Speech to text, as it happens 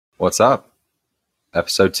What's up?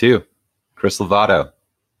 Episode 2. Chris Lovato,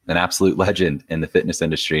 an absolute legend in the fitness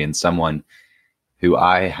industry and someone who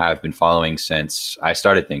I have been following since I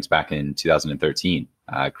started things back in 2013.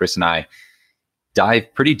 Chris and I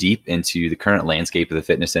dive pretty deep into the current landscape of the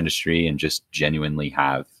fitness industry and just genuinely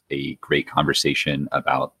have a great conversation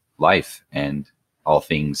about life and all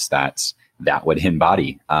things that would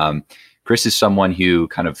embody. Chris is someone who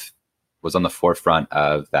kind of was on the forefront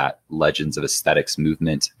of that Legends of Aesthetics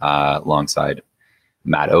movement alongside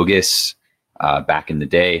Matt Ogus back in the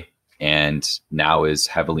day, and now is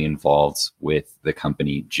heavily involved with the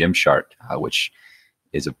company Gymshark, which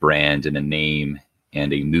is a brand and a name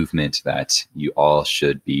and a movement that you all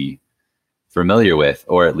should be familiar with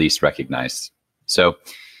or at least recognize. So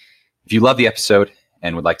if you love the episode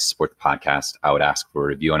and would like to support the podcast, I would ask for a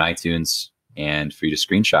review on iTunes and for you to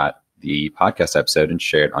screenshot the podcast episode and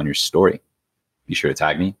share it on your story. Be sure to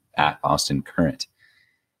tag me at Austin Current.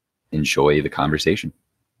 Enjoy the conversation.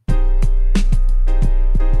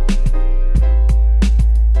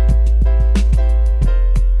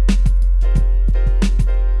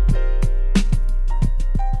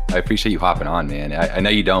 I appreciate you hopping on, man. I know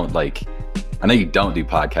you don't do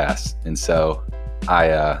podcasts, and so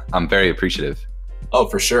I'm very appreciative. Oh,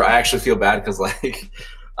 for sure. I actually feel bad because I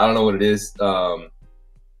don't know what it is.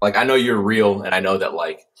 I know you're real, and I know that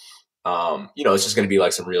it's just going to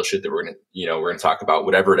be some real shit that we're going to talk about,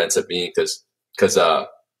 whatever it ends up being, because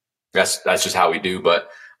that's just how we do. But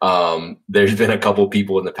there's been a couple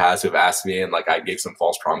people in the past who have asked me, and I gave some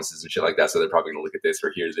false promises and shit like that. So they're probably going to look at this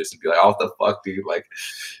or hear this and be like, "Oh, what the fuck, dude?"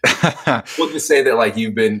 We'll just say that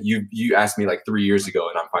you asked me 3 years ago,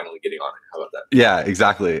 and I'm finally getting on it. How about that? Yeah,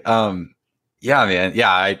 exactly. Yeah, man.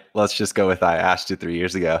 Yeah, let's just go with I asked you 3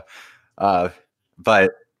 years ago. But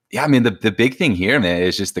yeah, I mean, the big thing here, man,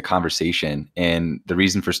 is just the conversation. And the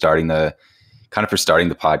reason for starting the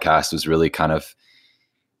podcast was really kind of,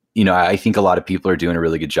 I think a lot of people are doing a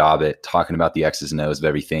really good job at talking about the X's and O's of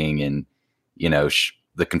everything and,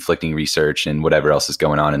 the conflicting research and whatever else is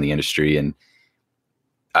going on in the industry. And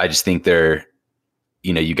I just think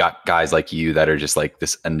you got guys like you that are just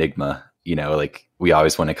this enigma, we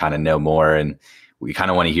always want to kind of know more and we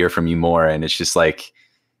kind of want to hear from you more. And it's just a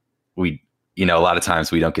lot of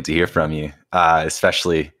times we don't get to hear from you,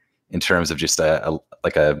 especially in terms of just a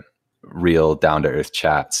real down to earth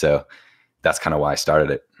chat. So that's kind of why I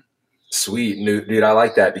started it. Sweet, dude. I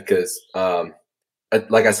like that because,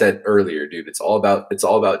 like I said earlier, dude, it's all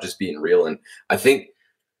about just being real. And I think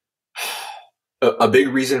a big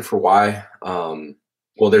reason for why,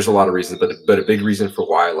 there's a lot of reasons, but a big reason for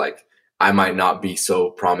why, I might not be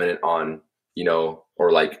so prominent on,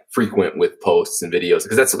 or frequent with posts and videos,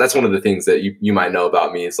 because that's one of the things that you might know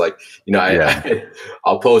about me is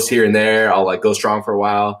I'll post here and there. I'll go strong for a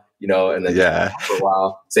while, and then for a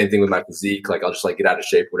while. Same thing with my physique. I'll just get out of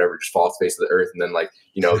shape, whatever, just fall off the face of the earth, and then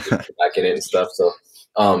get back in it and stuff. So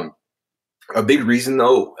a big reason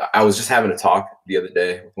though, I was just having a talk the other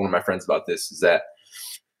day with one of my friends about this, is that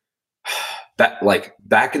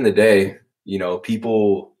back in the day,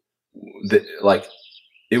 people that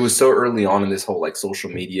it was so early on in this whole social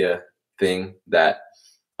media thing that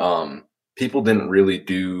people didn't really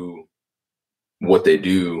do what they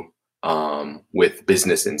do with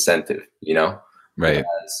business incentive, right?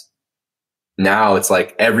 Because now it's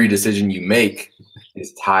every decision you make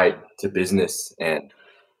is tied to business and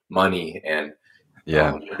money, and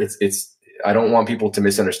it's I don't want people to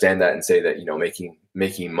misunderstand that and say that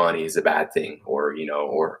making money is a bad thing, or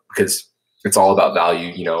because it's all about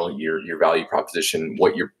value, your value proposition,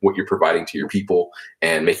 what you're providing to your people,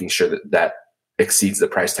 and making sure that exceeds the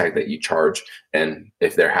price tag that you charge. And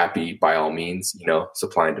if they're happy, by all means,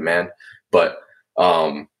 supply and demand. But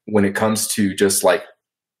when it comes to just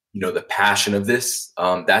the passion of this,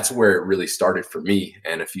 that's where it really started for me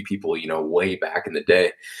and a few people, way back in the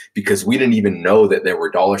day, because we didn't even know that there were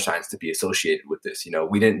dollar signs to be associated with this.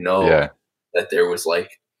 We didn't know that there was a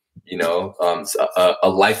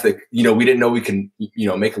life that, we didn't know we can,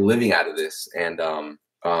 make a living out of this. And,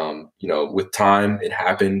 with time it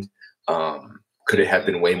happened. Could it have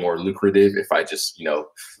been way more lucrative if I just,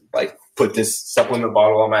 put this supplement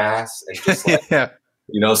bottle on my ass and just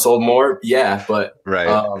sold more? Yeah. But,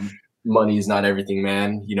 money is not everything,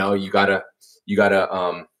 man. You gotta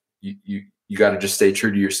just stay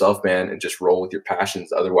true to yourself, man, and just roll with your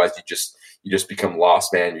passions. Otherwise you just become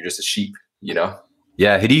lost, man. You're just a sheep,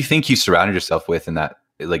 Yeah. Who do you think you surrounded yourself with in that?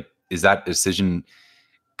 Is that decision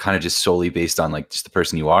kind of just solely based on just the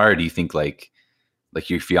person you are? Or do you think like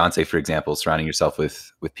your fiance, for example, surrounding yourself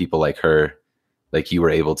with people like her, you were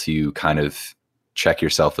able to kind of check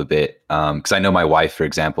yourself a bit? Because I know my wife, for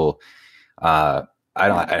example,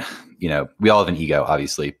 we all have an ego,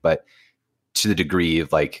 obviously, but to the degree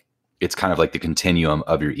of like, it's kind of like the continuum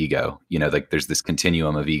of your ego, like there's this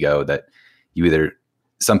continuum of ego that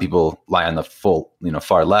some people lie on the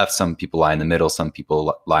far left, some people lie in the middle, some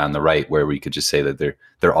people lie on the right, where we could just say that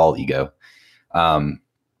they're all ego. And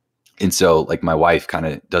so like my wife kind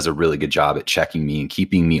of does a really good job at checking me and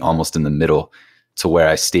keeping me almost in the middle to where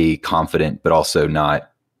I stay confident, but also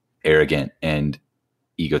not arrogant and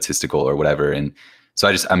egotistical or whatever. And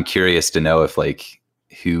so I'm curious to know if like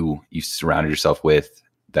who you surrounded yourself with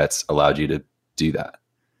that's allowed you to do that.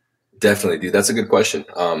 Definitely, dude. That's a good question.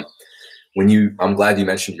 I'm glad you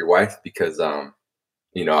mentioned your wife because, I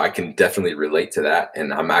can definitely relate to that.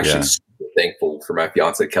 And I'm actually super thankful for my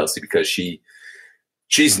fiance, Kelsey, because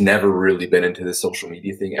she's never really been into the social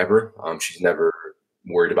media thing ever. She's never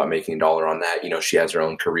worried about making a dollar on that. She has her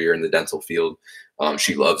own career in the dental field.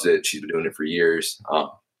 She loves it. She's been doing it for years.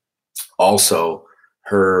 Also,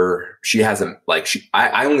 I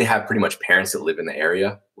only have pretty much parents that live in the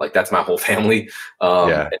area. Like that's my whole family.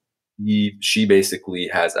 She basically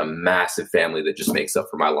has a massive family that just makes up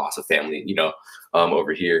for my loss of family,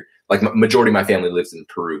 over here. Like majority of my family lives in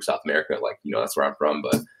Peru, South America. Like, that's where I'm from.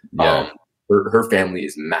 But her family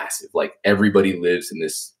is massive. Like everybody lives in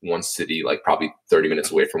this one city, like probably 30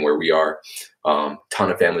 minutes away from where we are. Ton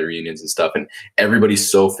of family reunions and stuff. And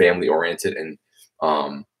everybody's so family oriented and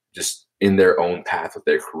just in their own path with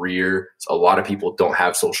their career. So a lot of people don't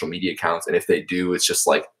have social media accounts. And if they do, it's just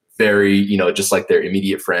like very, just like their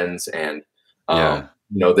immediate friends. And,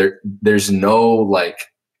 there's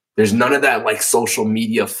none of that like social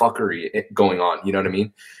media fuckery going on. You know what I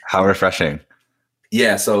mean? How refreshing.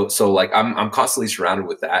 Yeah. So like I'm constantly surrounded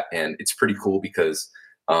with that and it's pretty cool because,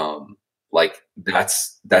 like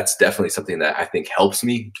that's definitely something that I think helps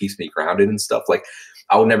me, keeps me grounded and stuff. Like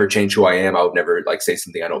I would never change who I am. I would never like say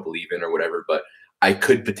something I don't believe in or whatever, but I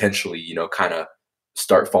could potentially, kind of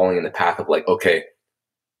start falling in the path of like, okay,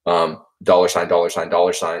 dollar sign,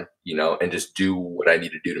 and just do what I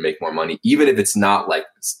need to do to make more money, even if it's not like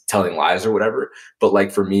telling lies or whatever. But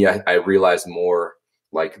like for me, I realize more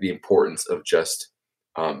like the importance of just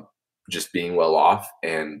being well off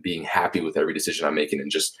and being happy with every decision I'm making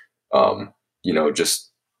and just,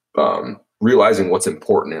 realizing what's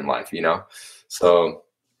important in life, So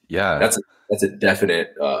yeah, that's a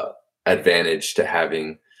definite advantage to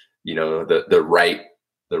having, the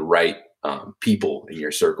right people in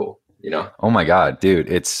your circle, Oh my God, dude,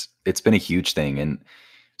 it's been a huge thing. And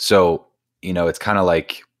so, it's kind of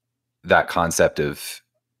like that concept of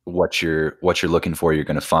what you're looking for, you're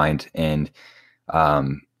going to find. And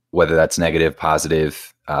whether that's negative,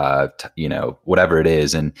 positive, whatever it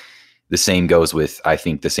is. And I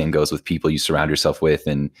think the same goes with people you surround yourself with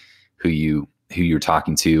and who you're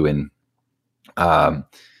talking to. And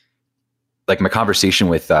like my conversation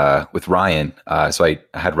with Ryan. So I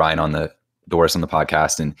had Ryan on the Doris on the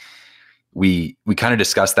podcast, and we kind of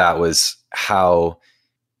discussed that was how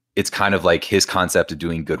it's kind of like his concept of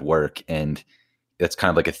doing good work. And it's kind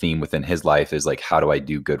of like a theme within his life is like, how do I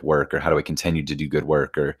do good work, or how do I continue to do good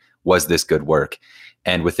work, or was this good work?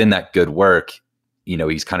 And within that good work,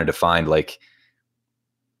 he's kind of defined, like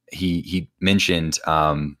he mentioned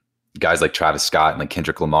guys like Travis Scott and like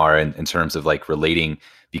Kendrick Lamar in terms of like relating,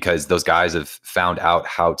 because those guys have found out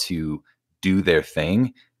how to do their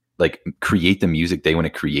thing, like create the music they want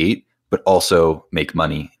to create, but also make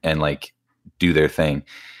money and like do their thing.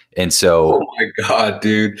 And so, oh my God,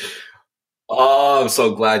 dude. Oh, I'm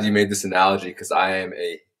so glad you made this analogy because I am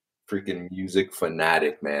a freaking music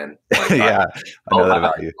fanatic, man. Like, yeah, I know that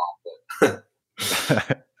about you.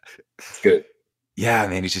 It's good. Yeah,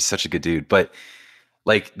 man, he's just such a good dude. But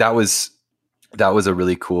like that was a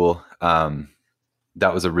really cool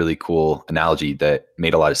analogy that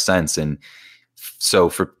made a lot of sense. And so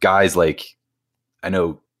for guys like, I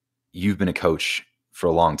know you've been a coach for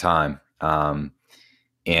a long time.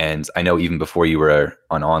 And I know even before you were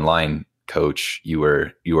an online coach, you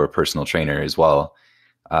were a personal trainer as well.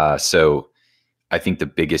 So I think the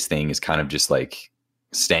biggest thing is kind of just like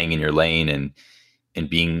staying in your lane and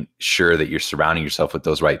being sure that you're surrounding yourself with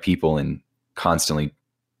those right people and constantly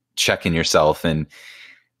checking yourself. And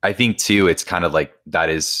I think too, it's kind of like that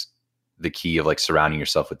is the key of like surrounding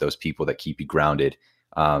yourself with those people that keep you grounded,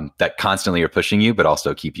 that constantly are pushing you, but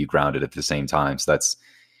also keep you grounded at the same time. So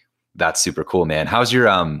that's super cool, man. How's your,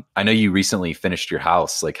 I know you recently finished your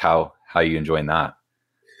house. Like how are you enjoying that?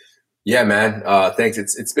 Yeah, man. Thanks.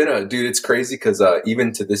 It's been it's crazy. Cause,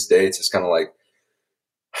 even to this day, it's just kind of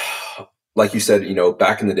like you said,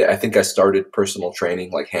 back in the day, I think I started personal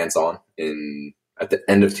training, like hands-on at the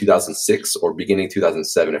end of 2006 or beginning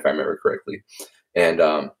 2007, if I remember correctly. And,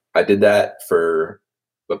 I did that for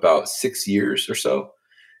about 6 years or so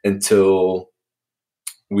until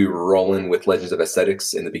we were rolling with Legends of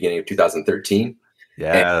Aesthetics in the beginning of 2013.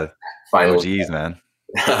 Yeah. Finally, OGs, man.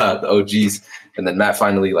 the OGs. And then Matt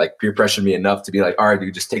finally like peer pressured me enough to be like, all right,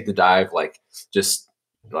 dude, just take the dive. Like, just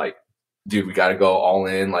like, dude, we got to go all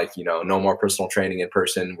in. Like, no more personal training in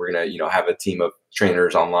person. We're going to, have a team of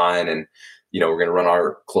trainers online, and, we're going to run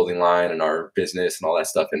our clothing line and our business and all that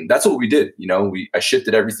stuff. And that's what we did. I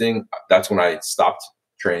shifted everything. That's when I stopped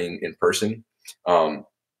training in person. And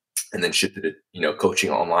then shifted it, coaching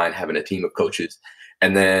online, having a team of coaches.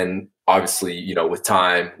 And then obviously, with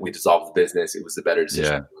time, we dissolved the business. It was the better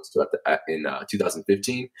decision in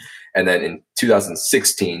 2015. And then in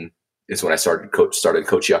 2016 is when I started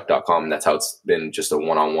coachyuck.com. And that's how it's been, just a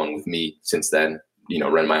one-on-one with me since then,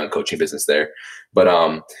 run my own coaching business there. But,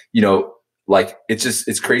 like,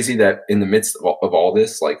 it's crazy that in the midst of all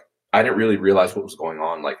this, like, I didn't really realize what was going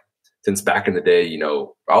on. Like, since back in the day,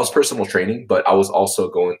 I was personal training, but I was also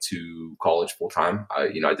going to college full time. I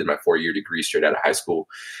did my 4-year degree straight out of high school,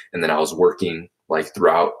 and then I was working like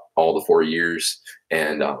throughout all the 4 years.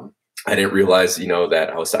 And I didn't realize, that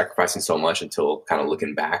I was sacrificing so much until kind of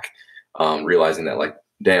looking back, realizing that, like,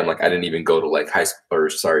 damn, like, I didn't even go to like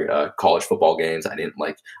college football games. I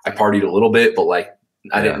partied a little bit, but like,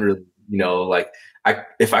 I didn't really,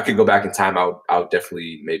 if I could go back in time, I would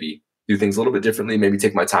definitely maybe do things a little bit differently, maybe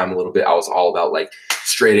take my time a little bit. I was all about like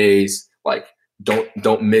straight A's, like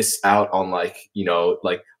don't miss out on like,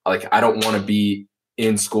 like I don't want to be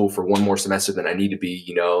in school for one more semester than I need to be,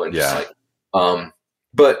 and just like,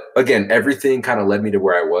 but again, everything kind of led me to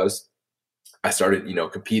where I was. I started,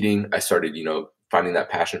 competing. I started, finding that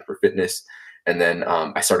passion for fitness. And then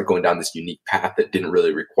I started going down this unique path that didn't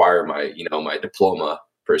really require my, my diploma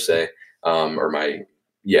per se, or my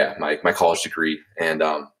college degree. And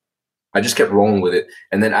I just kept rolling with it.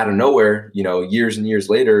 And then out of nowhere, years and years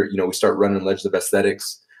later, we start running Legends of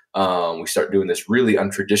Aesthetics. We start doing this really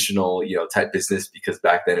untraditional, type business, because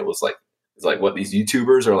back then it was like what, these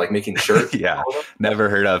YouTubers are like making shirts. Yeah. Never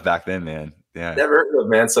heard of back then, man. Yeah. Never heard of,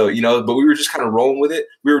 man. So, but we were just kind of rolling with it.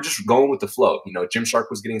 We were just going with the flow. Gymshark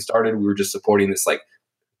was getting started. We were just supporting this, like,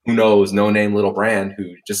 who knows, no name little brand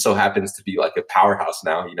who just so happens to be like a powerhouse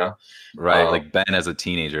now, Right. Like Ben as a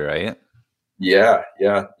teenager, right? Yeah.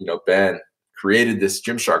 Ben created this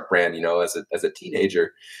Gymshark brand, as a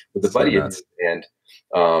teenager with a buddy of his. And,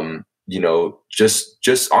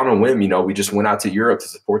 just on a whim, we just went out to Europe to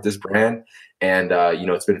support this brand. And,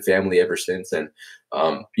 it's been family ever since. And,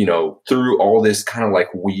 through all this kind of like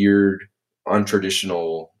weird,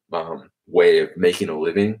 untraditional way of making a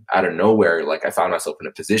living, out of nowhere, like, I found myself in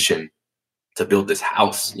a position to build this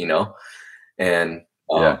house, and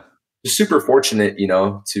just super fortunate,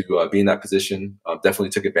 to be in that position. Definitely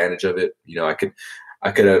took advantage of it.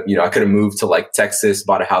 I could have moved to like Texas,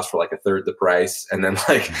 bought a house for like a third the price, and then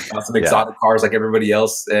like got some exotic cars like everybody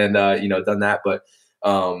else, and done that. But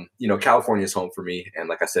California is home for me, and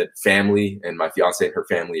like I said, family and my fiance and her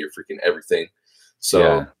family are freaking everything.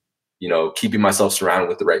 So keeping myself surrounded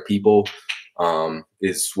with the right people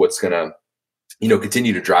is what's gonna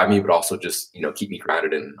continue to drive me, but also just, keep me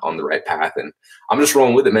grounded and on the right path. And I'm just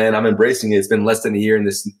rolling with it, man. I'm embracing it. It's been less than a year,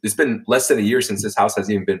 it's been less than a year since this house has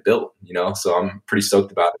even been built, so I'm pretty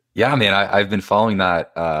stoked about it. Yeah, man, I've been following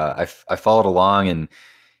that. I followed along, and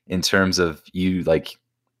in terms of you, like,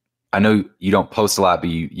 I know you don't post a lot, but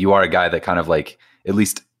you are a guy that kind of like at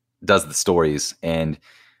least does the stories. And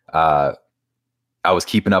I was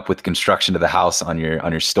keeping up with the construction of the house on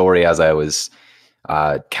your story as I was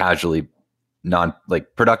casually,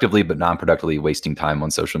 productively but non-productively wasting time on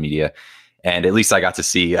social media. And at least I got to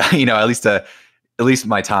see, at least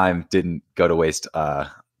my time didn't go to waste.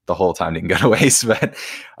 The whole time didn't go to waste. But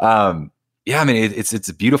yeah, I mean, it's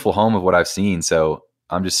a beautiful home of what I've seen. So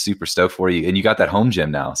I'm just super stoked for you. And you got that home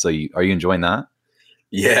gym now. So are you enjoying that?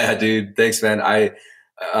 Yeah, dude. Thanks, man. I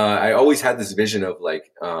always had this vision of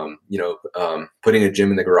like, putting a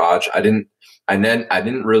gym in the garage. I didn't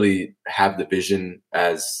really have the vision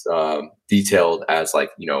as detailed as like,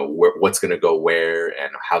 what's going to go where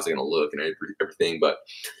and how's it going to look and everything. But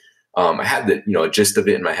I had the, a gist of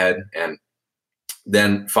it in my head. And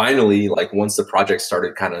then finally, like, once the project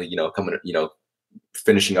started kind of, coming,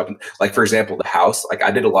 finishing up, like, for example, the house, like,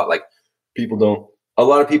 I did a lot, like, a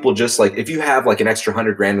lot of people just like, if you have like an extra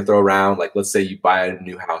 $100,000 to throw around, like, let's say you buy a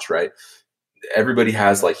new house, right? Everybody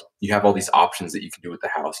has like, you have all these options that you can do with the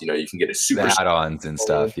house. You can get a super add-ons and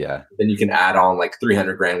stuff. Yeah. Then you can add on like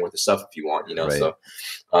 $300,000 worth of stuff if you want, Right. So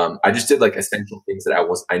I just did like essential things that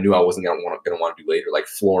I knew I wasn't going to want to do later, like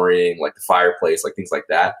flooring, like the fireplace, like things like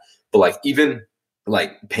that. But like, even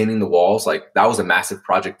like painting the walls, like that was a massive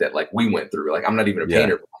project that like we went through. Like I'm not even a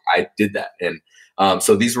painter, but I did that. And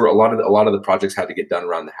so these were a lot of the projects had to get done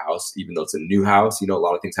around the house, even though it's a new house. You know, a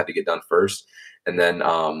lot of things had to get done first, and then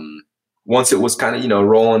once it was kind of, you know,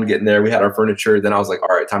 rolling, getting there, we had our furniture. Then I was like,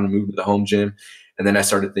 all right, time to move to the home gym. And then I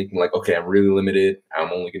started thinking like, okay, I'm really limited.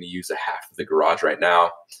 I'm only going to use a half of the garage right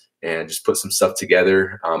now, and just put some stuff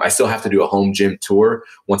together. I still have to do a home gym tour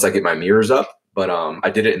once I get my mirrors up, but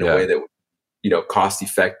I did it in a way that, you know, cost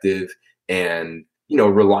effective and, you know,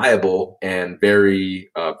 reliable and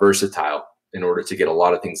very versatile in order to get a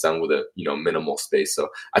lot of things done with a, you know, minimal space. So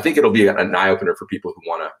I think it'll be an eye opener for people who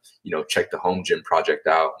want to, you know, check the home gym project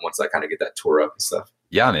out once I kind of get that tour up and stuff.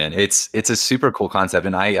 Yeah, man, it's a super cool concept.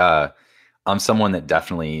 And I'm someone that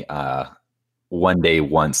definitely one day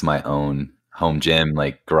wants my own home gym,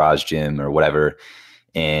 like garage gym or whatever.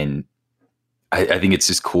 And I think it's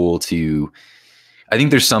just cool I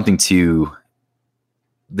think there's something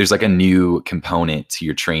there's like a new component to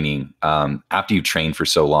your training. After you've trained for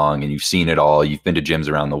so long and you've seen it all, you've been to gyms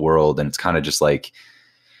around the world, and it's kind of just like,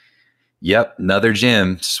 yep, another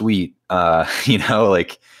gym, sweet. You know,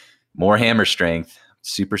 like more hammer strength,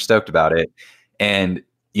 super stoked about it. And,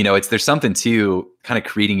 you know, there's something to kind of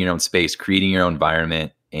creating your own space, creating your own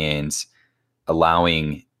environment, and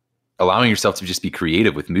allowing yourself to just be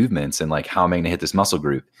creative with movements and like, how am I going to hit this muscle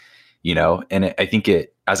group? You know, and I think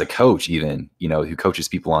as a coach, even, you know, who coaches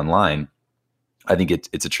people online, I think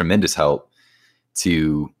it's a tremendous help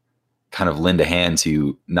to kind of lend a hand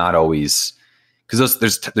to not always, because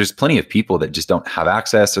there's plenty of people that just don't have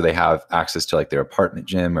access, or they have access to like their apartment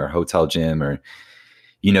gym or hotel gym, or,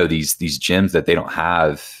 you know, these gyms that they don't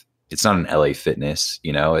have. It's not an LA Fitness,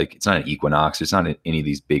 you know, like it's not an Equinox. It's not any of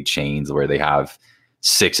these big chains where they have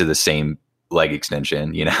 6 of the same leg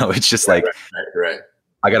extension, you know. It's just right.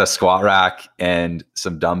 I got a squat rack and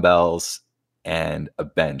some dumbbells and a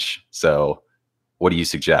bench. So what do you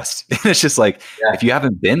suggest? It's just like, if you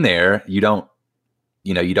haven't been there, you don't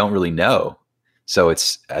really know. So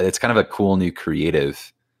it's kind of a cool new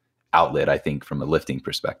creative outlet, I think, from a lifting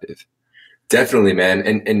perspective. Definitely, man.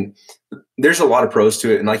 And there's a lot of pros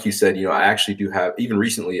to it. And like you said, you know, I actually do have, even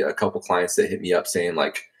recently, a couple clients that hit me up saying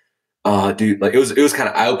like, dude, like it was kind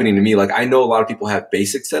of eye opening to me. Like, I know a lot of people have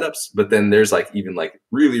basic setups, but then there's like even like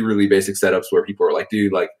really, really basic setups where people are like,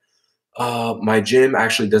 dude, like, my gym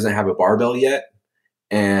actually doesn't have a barbell yet.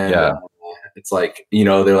 And it's like, you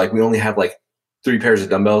know, they're like, we only have like 3 pairs of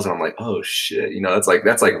dumbbells. And I'm like, oh shit, you know, that's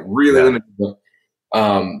like really limited.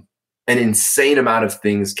 An insane amount of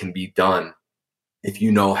things can be done if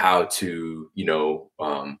you know how to, you know,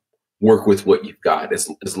 work with what you've got,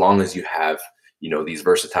 as long as you have, you know, these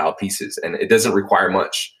versatile pieces, and it doesn't require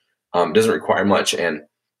much. And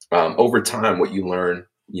over time, what you learn,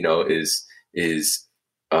 you know, is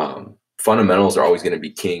fundamentals are always going to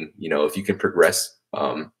be king. You know, if you can progress,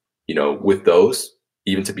 you know, with those,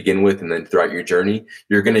 even to begin with, and then throughout your journey,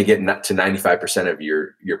 you're going to get to 95% of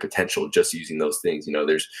your potential just using those things. You know,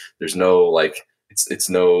 there's no like, it's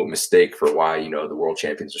no mistake for why, you know, the world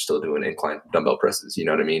champions are still doing incline dumbbell presses. You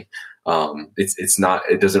know what I mean? It's not,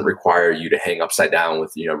 it doesn't require you to hang upside down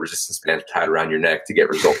with, you know, resistance bands tied around your neck to get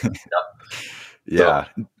results. Yeah.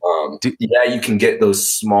 So, you can get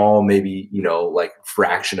those small, maybe, you know, like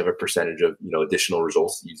fraction of a percentage of, you know, additional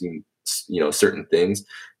results using, you know, certain things,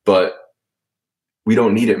 but we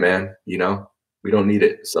don't need it, man. You know, we don't need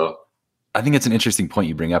it. So I think it's an interesting point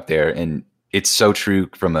you bring up there. And it's so true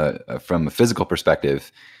from a physical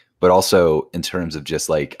perspective, but also in terms of just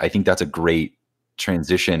like, I think that's a great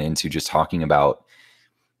transition into just talking about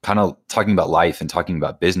life and talking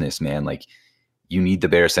about business, man. Like, you need the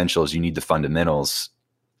bare essentials, you need the fundamentals,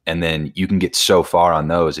 and then you can get so far on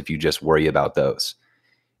those if you just worry about those.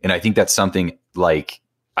 And I think that's something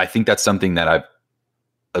that I've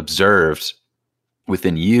observed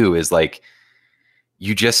within you, is like,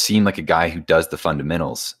 you just seem like a guy who does the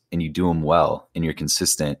fundamentals, and you do them well, and you're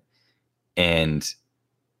consistent, and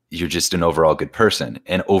you're just an overall good person.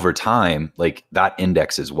 And over time, like, that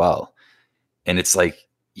index as well. And it's like,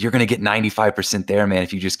 you're going to get 95% there, man,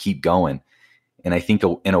 if you just keep going. And I think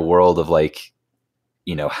in a world of like,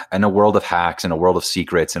 you know, in a world of hacks, in a world of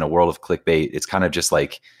secrets, in a world of clickbait, it's kind of just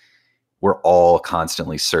like, we're all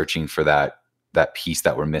constantly searching for that piece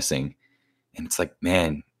that we're missing. And it's like,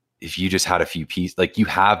 man, if you just had a few pieces, like, you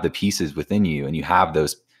have the pieces within you, and you have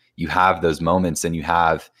those moments, and you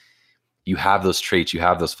have those traits, you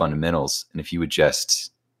have those fundamentals. And if you would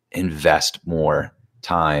just invest more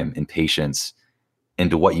time and patience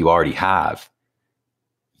into what you already have,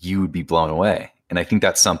 you would be blown away. And I think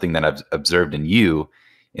that's something that I've observed in you,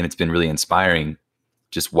 and it's been really inspiring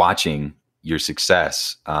just watching your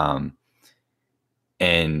success.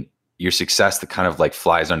 and your success that kind of like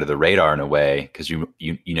flies under the radar in a way, because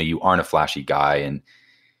you aren't a flashy guy, and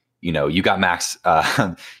you got max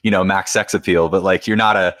max sex appeal, but like you're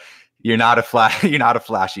not a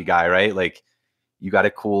flashy guy, right? Like you got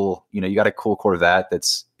a cool Corvette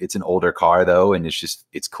it's an older car though, and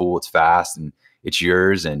it's cool, it's fast, and it's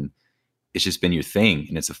yours, and it's just been your thing,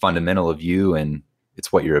 and it's a fundamental of you, and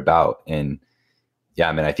it's what you're about. And yeah,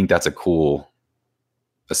 I mean, I think that's a cool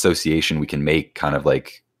association we can make, kind of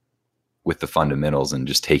like with the fundamentals and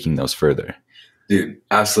just taking those further. Dude,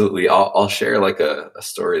 absolutely. I'll share like a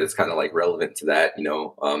story that's kind of like relevant to that.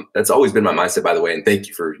 That's always been my mindset, by the way. And thank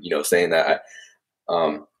you for, saying that.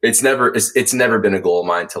 It's never been a goal of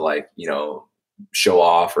mine to like, show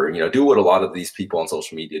off or, do what a lot of these people on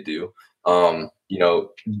social media do.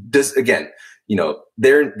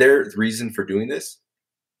 Their reason for doing this.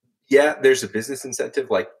 Yeah, there's a business incentive.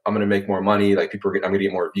 Like, I'm going to make more money. Like, I'm going to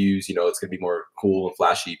get more views. It's going to be more cool and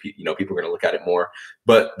flashy. People are going to look at it more.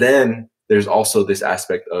 But then there's also this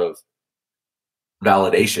aspect of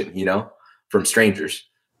validation, from strangers.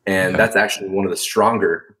 And that's actually one of the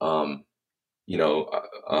stronger, kind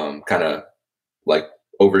of like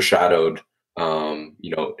overshadowed,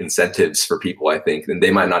 incentives for people, I think. And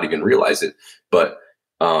they might not even realize it. But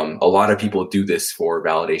a lot of people do this for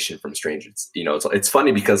validation from strangers. It's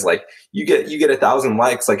funny because like you get 1,000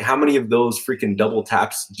 likes. Like, how many of those freaking double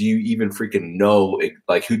taps do you even freaking know?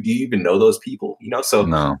 Like, who do you even know those people? So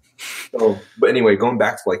no. But anyway, going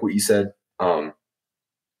back to like what you said,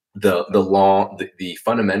 the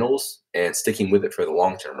fundamentals and sticking with it for the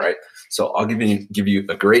long term, right? So I'll give you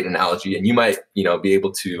a great analogy, and you might be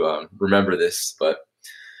able to remember this. But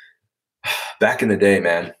back in the day,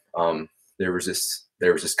 man, there was this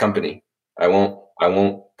company. I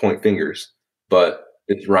won't point fingers, but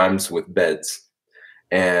it rhymes with beds.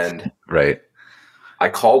 And right. I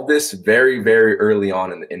called this very, very early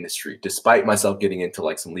on in the industry, despite myself getting into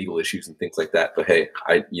like some legal issues and things like that. But hey,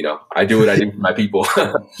 I do what I do for my people.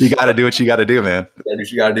 You got to do what you got to do, man. You do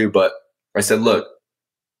what you got to do. But I said, look,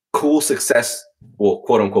 cool success, well,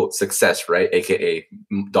 quote unquote success, right? AKA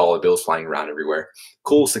dollar bills flying around everywhere.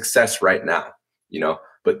 Cool success right now,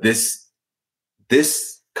 but this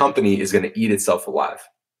company is going to eat itself alive.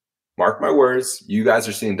 Mark my words. You guys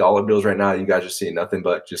are seeing dollar bills right now. You guys are seeing nothing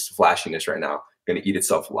but just flashiness right now. Going to eat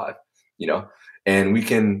itself alive, and we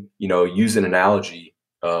can, use an analogy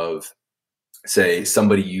of, say,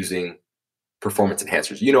 somebody using performance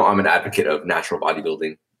enhancers. I'm an advocate of natural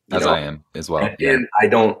bodybuilding, as I am as well. And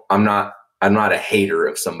I'm not a hater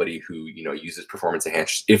of somebody who, uses performance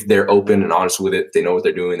enhancers. If they're open and honest with it, they know what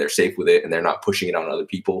they're doing, they're safe with it, and they're not pushing it on other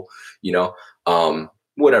people,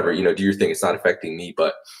 whatever, do your thing. It's not affecting me.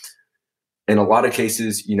 But in a lot of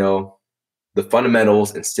cases, the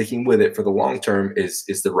fundamentals and sticking with it for the long term is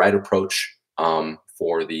the right approach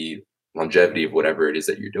for the longevity of whatever it is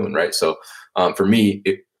that you're doing, right? So for me,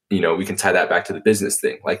 we can tie that back to the business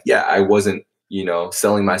thing. Like, yeah, I wasn't,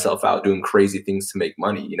 selling myself out, doing crazy things to make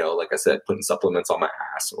money, like I said, putting supplements on my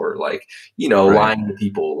ass, or like, right. lying to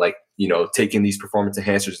people, like, taking these performance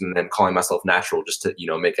enhancers and then calling myself natural just to,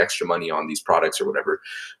 make extra money on these products or whatever.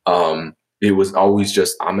 It was always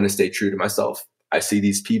just, I'm going to stay true to myself. I see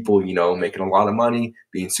these people, making a lot of money,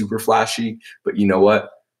 being super flashy, but you know what?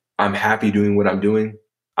 I'm happy doing what I'm doing.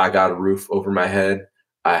 I got a roof over my head.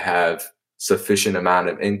 I have sufficient amount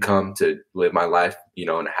of income to live my life, in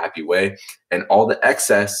a happy way. And all the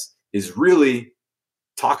excess is really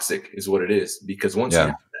toxic, is what it is. Because once you have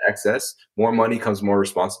the excess, more money comes more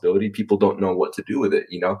responsibility. People don't know what to do with it.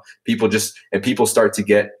 People start to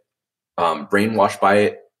get brainwashed by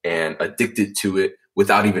it and addicted to it,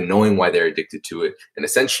 without even knowing why they're addicted to it. And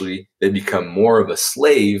essentially they become more of a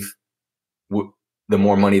slave the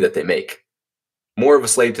more money that they make, more of a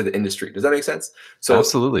slave to the industry. Does that make sense? So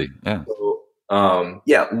absolutely. Yeah. So,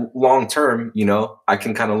 long term, I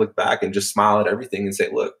can kind of look back and just smile at everything and say,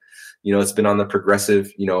 look, it's been on the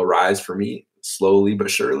progressive, rise for me, slowly but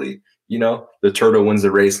surely. The turtle wins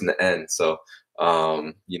the race in the end. So,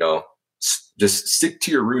 just stick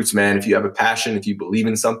to your roots, man. If you have a passion, if you believe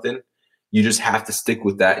in something, you just have to stick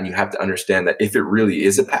with that. And you have to understand that if it really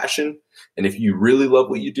is a passion, and if you really love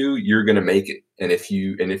what you do, you're going to make it. And if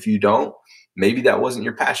you don't, maybe that wasn't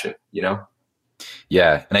your passion,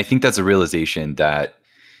 Yeah. And I think that's a realization that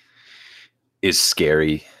is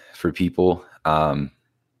scary for people.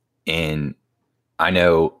 And I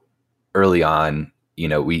know early on,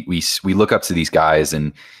 we look up to these guys,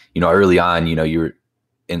 and, early on, you're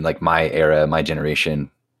in like my era, my generation,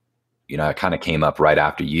 I kind of came up right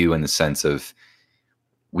after you, in the sense of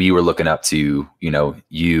we were looking up to,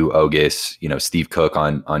 you, Ogus, Steve Cook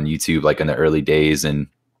on YouTube, like in the early days. And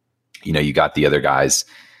you know, you got the other guys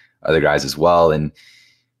as well. And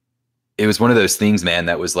it was one of those things, man,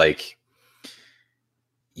 that was like,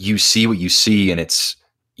 you see what you see, and it's,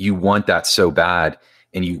 you want that so bad,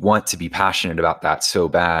 and you want to be passionate about that so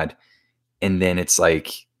bad. And then it's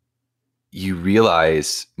like, you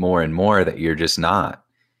realize more and more that you're just not.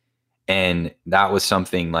 And that was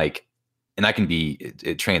something like, and I can be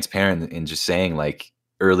transparent in just saying, like,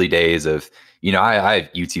 early days of, you know, I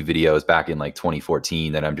have YouTube videos back in like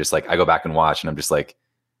 2014 that I'm just like, I go back and watch and I'm just like,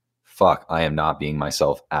 fuck, I am not being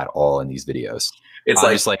myself at all in these videos.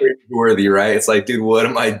 It's like cringeworthy, right? It's like, dude, what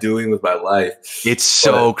am I doing with my life? It's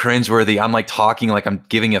so cringeworthy. I'm like talking like I'm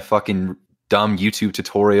giving a fucking dumb YouTube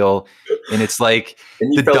tutorial, and it's like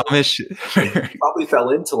the dumbest. You probably fell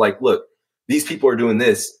into like, look, these people are doing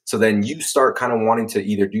this, so then you start kind of wanting to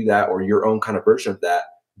either do that or your own kind of version of that,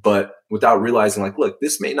 but without realizing, like, look,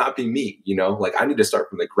 this may not be me. You know, like I need to start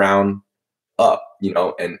from the ground up. You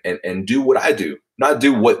know, and do what I do, not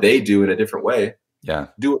do what they do in a different way. Yeah,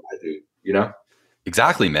 do what I do. You know.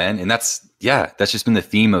 Exactly, man. And that's just been the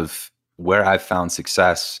theme of where I've found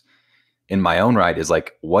success in my own right, is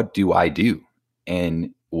like, what do I do?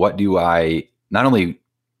 And what do I, not only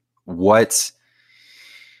what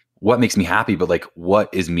makes me happy, but like,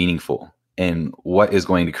 what is meaningful and what is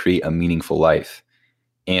going to create a meaningful life?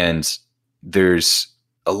 And there's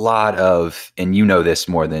a lot of, and you know this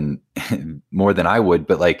more than I would,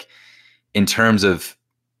 but like, in terms of,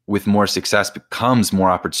 with more success becomes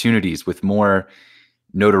more opportunities, with more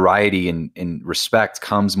notoriety and respect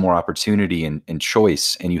comes more opportunity and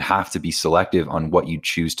choice. And you have to be selective on what you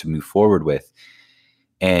choose to move forward with.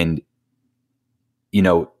 And, you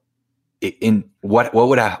know, in what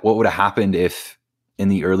would have happened if in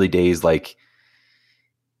the early days, like,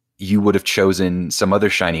 you would have chosen some other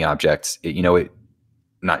shiny object, you know,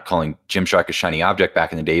 not calling Gymshark a shiny object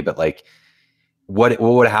back in the day, but like, what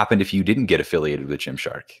would have happened if you didn't get affiliated with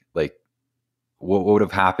Gymshark? Like, what would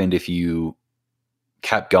have happened if you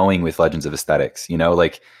kept going with Legends of Aesthetics? You know,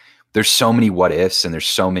 like, there's so many what ifs, and there's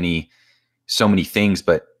so many things,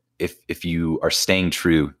 but if you are staying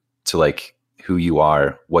true to like who you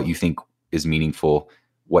are, what you think is meaningful,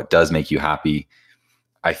 what does make you happy,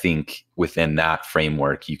 I think within that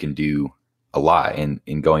framework, you can do a lot. And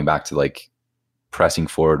in going back to like pressing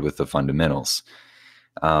forward with the fundamentals,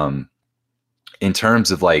 in terms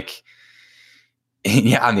of like,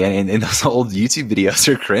 yeah, I mean, and those old YouTube videos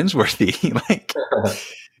are cringeworthy. Like,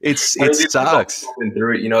 it sucks.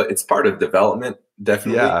 Through it, you know, it's part of development,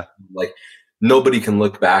 definitely. Yeah. Like, nobody can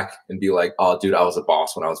look back and be like, "Oh, dude, I was a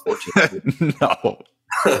boss when I was 14." No,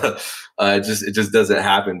 it just doesn't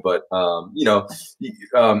happen. But you know,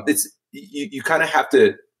 it's you kind of have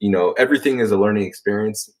to, you know, everything is a learning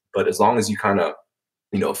experience. But as long as you kind of,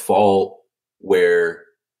 you know, fall where,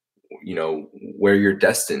 you know, where you're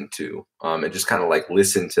destined to, and just kind of like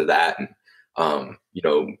listen to that, and you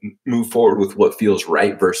know, move forward with what feels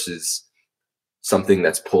right versus something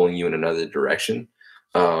that's pulling you in another direction.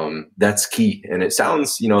 That's key. And it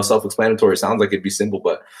sounds, you know, self-explanatory. It sounds like it'd be simple,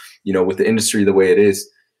 but, you know, with the industry the way it is,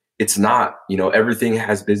 it's not. You know, everything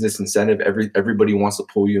has business incentive. Everybody wants to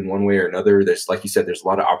pull you in one way or another. There's, like you said, there's a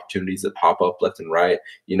lot of opportunities that pop up left and right.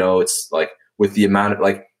 You know, it's like with the amount of,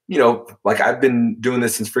 like, you know, like I've been doing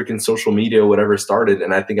this since freaking social media, whatever started.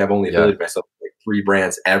 And I think I've only affiliated myself with like 3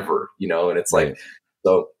 brands ever, you know, and it's like,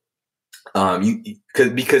 so,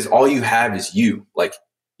 because all you have is you, like,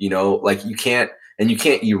 you know, like you can't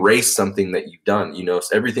erase something that you've done, you know,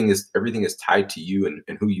 so everything is tied to you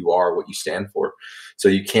and who you are, what you stand for. So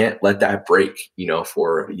you can't let that break, you know,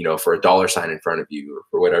 for a dollar sign in front of you or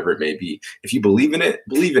for whatever it may be. If you believe in it,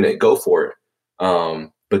 go for it.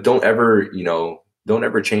 But don't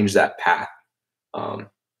ever change that path.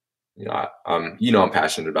 You know, I'm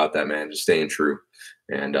passionate about that, man, just staying true.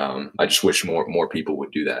 And I just wish more people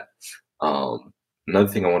would do that. Another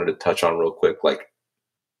thing I wanted to touch on real quick, like,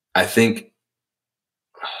 I think,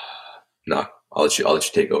 no, I'll let you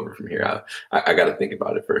take over from here. I got to think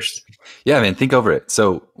about it first. Yeah, man, think over it.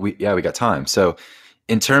 So we got time. So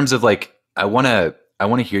in terms of like, I want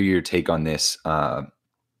to hear your take on this. I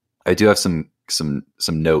do have some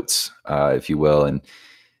notes, if you will, and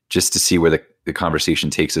just to see where the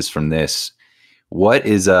conversation takes us from this. What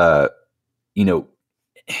is you know,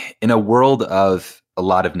 in a world of a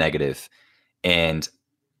lot of negative, and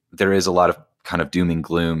there is a lot of kind of doom and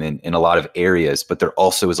gloom in a lot of areas, but there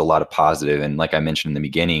also is a lot of positive. And like I mentioned in the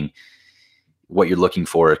beginning, what you're looking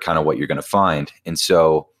for is kind of what you're going to find. And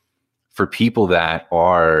so for people that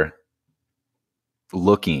are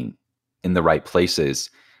looking in the right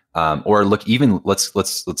places, or look, even let's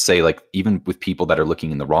say, like, even with people that are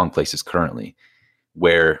looking in the wrong places currently,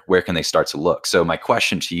 where can they start to look? So my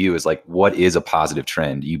question to you is like, what is a positive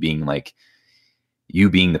trend? You being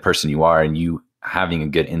the person you are, and you having a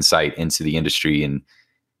good insight into the industry and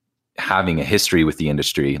having a history with the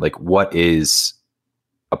industry, like what is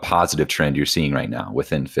a positive trend you're seeing right now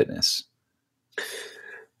within fitness?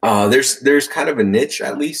 There's kind of a niche,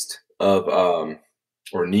 at least, of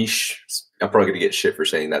or niche. I'm probably gonna get shit for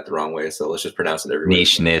saying that the wrong way, so let's just pronounce it every way.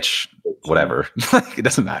 Niche, whatever. It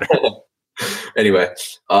doesn't matter. Anyway,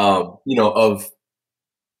 of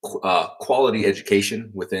quality education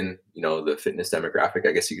within, the fitness demographic,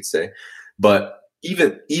 I guess you could say. But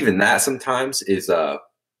even that sometimes is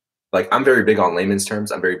like, I'm very big on layman's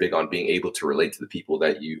terms. I'm very big on being able to relate to the people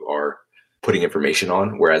that you are putting information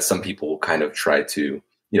on. Whereas some people kind of try to,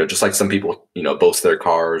 just like some people, boast their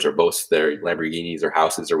cars or boast their Lamborghinis or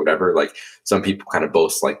houses or whatever. Like some people kind of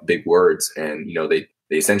boast like big words, and,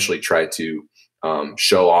 they essentially try to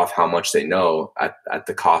show off how much they know at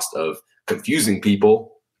the cost of confusing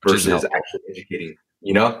people versus actually educating,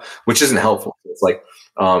 which isn't helpful. It's like,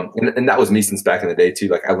 and that was me since back in the day too.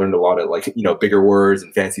 Like I learned a lot of like, bigger words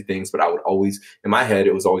and fancy things, but I would always, in my head,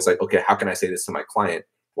 it was always like, okay, how can I say this to my client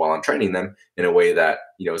while I'm training them in a way that,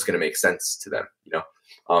 is going to make sense to them,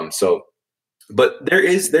 but there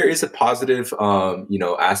is a positive,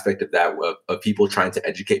 aspect of that, of people trying to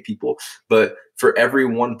educate people. But for every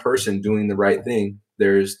one person doing the right thing,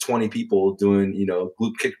 there's 20 people doing,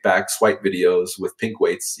 glute kickback swipe videos with pink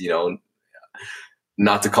weights,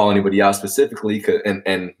 not to call anybody out specifically,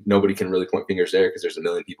 and nobody can really point fingers there because there's a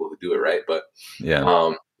million people who do it, right? But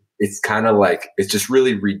yeah, it's kind of like, it's just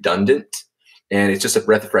really redundant, and it's just a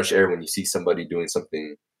breath of fresh air when you see somebody doing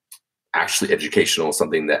something actually educational,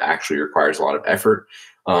 something that actually requires a lot of effort.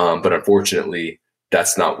 But unfortunately,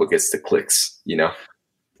 that's not what gets the clicks,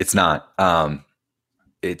 It's not.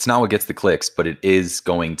 It's not what gets the clicks, but it is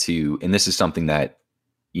going to, and this is something that,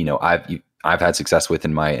 I've had success with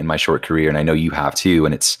in my short career, and I know you have too.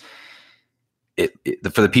 And it's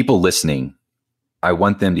for the people listening, I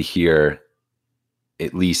want them to hear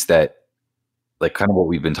at least that, like kind of what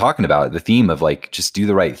we've been talking about, the theme of like, just do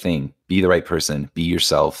the right thing, be the right person, be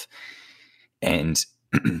yourself. And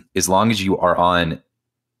as long as you are on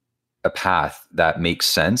a path that makes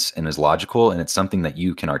sense and is logical, and it's something that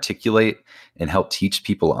you can articulate and help teach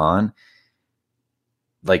people on,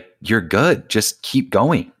 like you're good. Just keep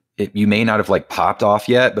going. You may not have like popped off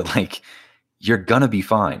yet, but like you're gonna be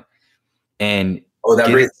fine. And that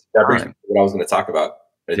brings me to what I was going to talk about.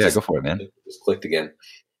 Go for it, man. It just clicked again.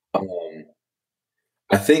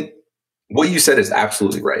 I think what you said is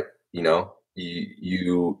absolutely right.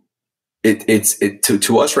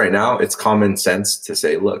 To us right now, it's common sense to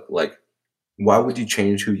say, look, like, why would you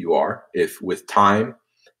change who you are if with time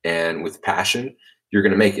and with passion, you're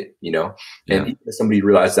going to make it, And even if somebody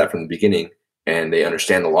realized that from the beginning and they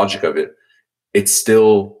understand the logic of it,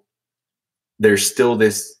 there's still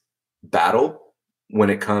this battle when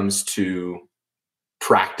it comes to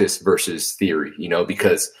practice versus theory,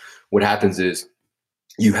 because what happens is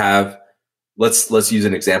you have, let's use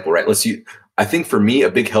an example, right? I think for me,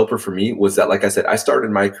 a big helper for me was that, like I said, I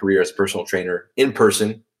started my career as a personal trainer in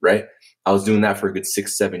person, right? I was doing that for a good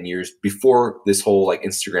 6-7 years before this whole like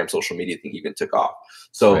Instagram social media thing even took off.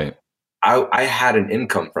 So right. I had an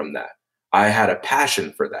income from that. I had a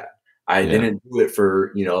passion for that. I didn't do it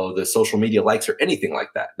for, the social media likes or anything like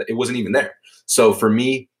that. It wasn't even there. So for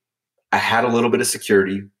me, I had a little bit of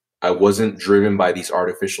security. I wasn't driven by these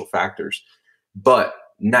artificial factors. But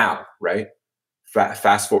now, right?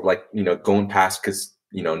 Fast forward, like, going past, because,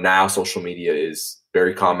 now social media is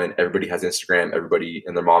very common. Everybody has Instagram. Everybody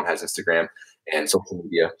and their mom has Instagram and social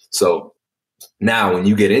media. So now when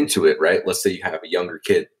you get into it, right, let's say you have a younger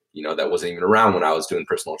kid, that wasn't even around when I was doing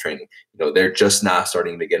personal training. They're just now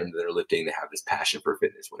starting to get into their lifting. They have this passion for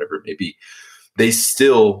fitness, whatever it may be.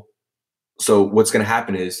 So what's going to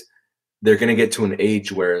happen is they're going to get to an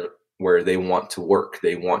age where they want to work.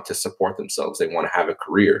 They want to support themselves. They want to have a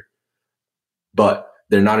career. But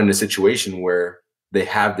they're not in a situation where they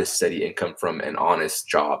have this steady income from an honest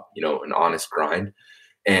job, an honest grind.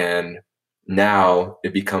 And now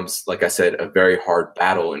it becomes, like I said, a very hard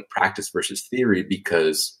battle in practice versus theory,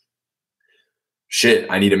 because shit,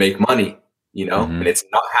 I need to make money, and it's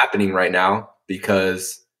not happening right now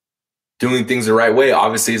because doing things the right way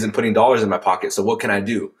obviously isn't putting dollars in my pocket. So what can I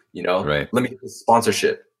do? Right. Let me get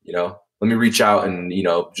sponsorship, let me reach out and,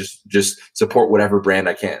 just support whatever brand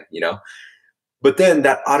I can, But then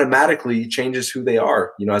that automatically changes who they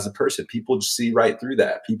are, as a person. People just see right through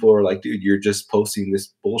that. People are like, dude, you're just posting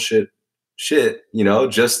this bullshit shit, you know,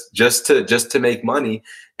 just to make money,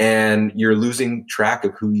 and you're losing track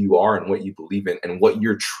of who you are and what you believe in and what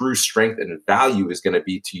your true strength and value is going to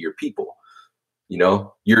be to your people. You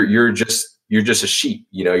know, you're just a sheep,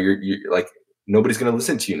 you know, you're like, nobody's going to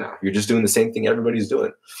listen to you now. You're just doing the same thing everybody's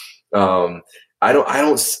doing. I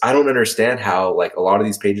don't understand how like a lot of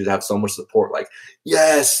these pages have so much support. Like,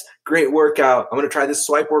 yes, great workout. I'm going to try this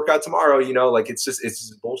swipe workout tomorrow. You know, like it's just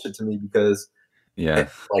bullshit to me, because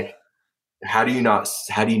like, how do you not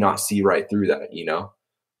see right through that, you know?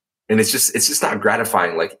 And it's just not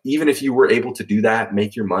gratifying. Like, even if you were able to do that,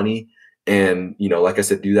 make your money, and, you know, like I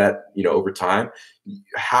said, do that, you know, over time,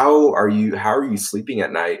 how are you sleeping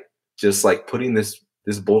at night, just like putting this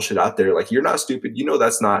bullshit out there? Like, you're not stupid. You know,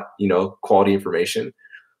 that's not, you know, quality information.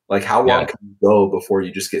 Like, how long can you go before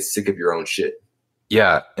you just get sick of your own shit?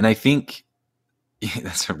 Yeah. And I think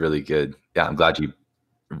that's a really good, I'm glad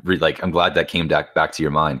I'm glad that came back to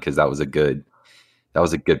your mind, because that was a good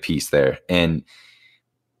piece there. And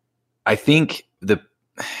I think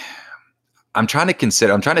I'm trying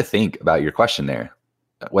to think about your question there,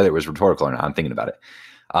 whether it was rhetorical or not. I'm thinking about it.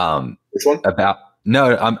 Which one?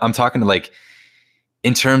 I'm talking to, like,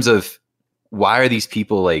 in terms of, why are these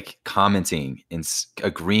people like commenting and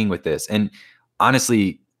agreeing with this? And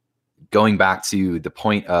honestly, going back to the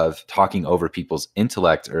point of talking over people's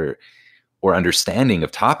intellect or understanding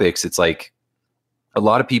of topics, it's like a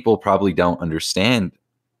lot of people probably don't understand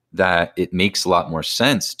that it makes a lot more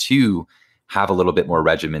sense to have a little bit more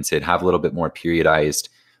regimented, have a little bit more periodized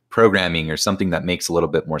programming, or something that makes a little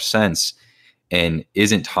bit more sense and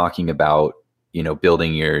isn't talking about, you know,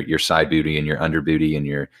 building your side booty and your under booty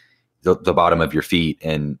and the bottom of your feet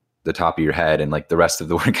and the top of your head and like the rest of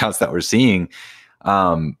the workouts that we're seeing.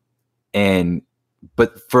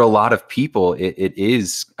 But for a lot of people, it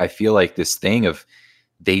is, I feel like, this thing of,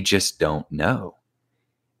 they just don't know.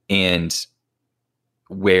 And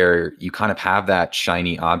where you kind of have that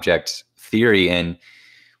shiny object theory, and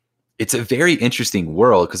it's a very interesting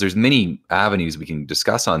world, because there's many avenues we can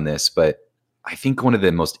discuss on this, but I think one of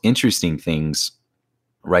the most interesting things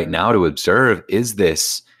right now to observe is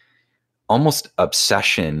this almost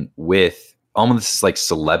obsession with almost this like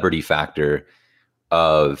celebrity factor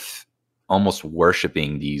of almost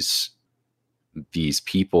worshiping these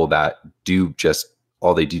people that do just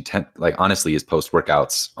all they do, like, honestly, is post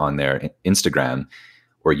workouts on their Instagram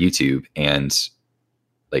or YouTube, and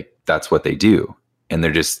like, that's what they do. And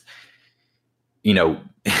they're just, you know,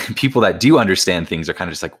 people that do understand things are kind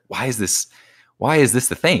of just like, why is this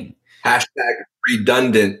the thing? Hashtag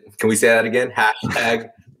redundant. Can we say that again? Hashtag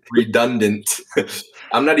redundant.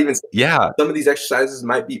 I'm not even. Yeah. Some of these exercises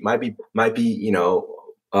might be, you know,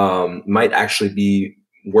 might actually be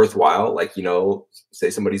worthwhile. Like, you know,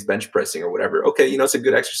 say somebody's bench pressing or whatever. Okay, you know, it's a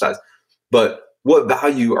good exercise, but what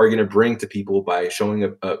value are you going to bring to people by showing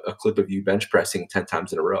a clip of you bench pressing 10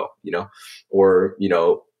 times in a row, you know, or, you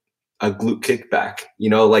know, a glute kickback, you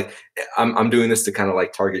know, like, I'm doing this to kind of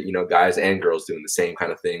like target, you know, guys and girls doing the same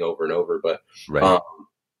kind of thing over and over. But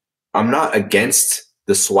I'm not against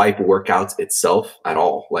the swipe workouts itself at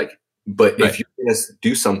all. Like, but if you're going to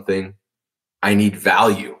do something, I need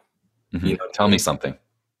value. Mm-hmm. You know, tell me something.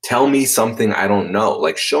 Tell me something I don't know.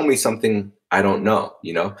 Like, show me something I don't know.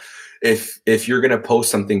 You know, if you're gonna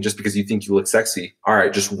post something just because you think you look sexy, all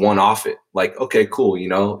right, just one off it. Like, okay, cool. You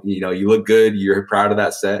know, you look good. You're proud of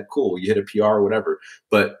that set. Cool. You hit a PR or whatever.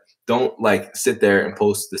 But don't like sit there and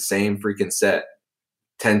post the same freaking set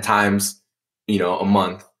 10 times, you know, a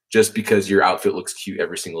month, just because your outfit looks cute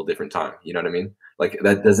every single different time. You know what I mean? Like,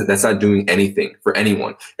 that's not doing anything for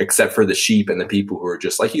anyone except for the sheep and the people who are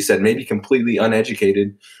just, like you said, maybe completely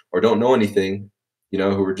uneducated or don't know anything, you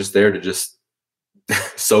know, who are just there to just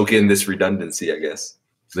soak in this redundancy, I guess.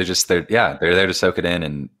 They're there to soak it in.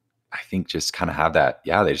 And I think just kind of have that,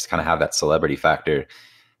 they just kind of have that celebrity factor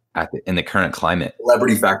in the current climate.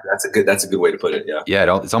 Celebrity factor. That's a good way to put it. Yeah.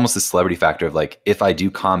 Yeah. It's almost the celebrity factor of like, if I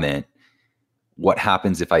do comment, what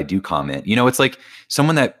happens if I do comment? You know, it's like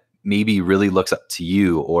someone that maybe really looks up to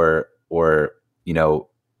you or, you know,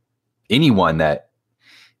 anyone that,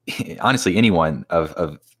 honestly, anyone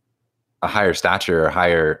of a higher stature or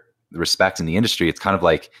higher respect in the industry. It's kind of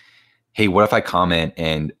like, hey, what if I comment,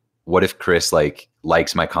 and what if Chris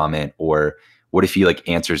likes my comment, or what if he like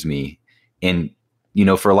answers me? And, you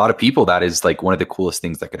know, for a lot of people, that is like one of the coolest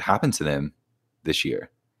things that could happen to them this year.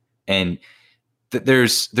 And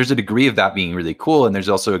there's a degree of that being really cool. And there's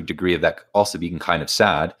also a degree of that also being kind of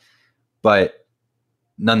sad, but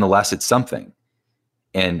nonetheless, it's something.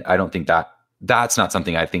 And I don't think that's not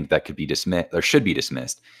something I think that could be dismissed or should be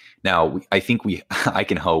dismissed. Now, I think I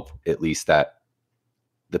can hope at least that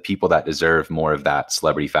the people that deserve more of that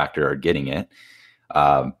celebrity factor are getting it.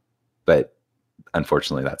 But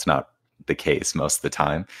unfortunately, that's not the case most of the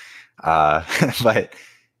time. But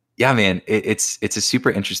yeah, man, it's a super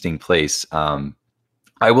interesting place.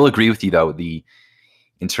 I will agree with you though.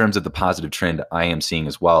 In terms of the positive trend I am seeing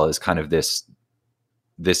as well is kind of this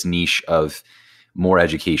niche of more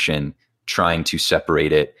education, trying to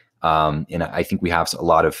separate it. And I think we have a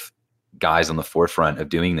lot of guys on the forefront of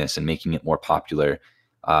doing this and making it more popular.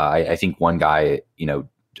 I think one guy,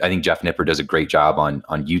 I think Jeff Nipper does a great job on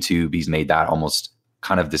YouTube. He's made that almost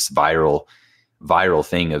kind of this viral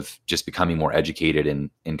thing of just becoming more educated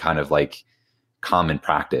in kind of like common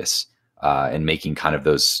practice, and making kind of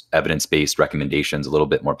those evidence-based recommendations a little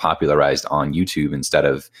bit more popularized on YouTube instead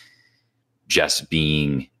of just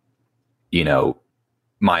being,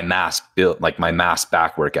 my mass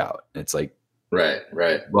back workout. It's like, right.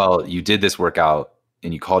 Well, you did this workout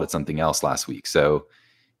and you called it something else last week. So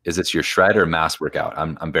is this your shred or mass workout?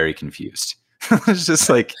 I'm very confused. It's just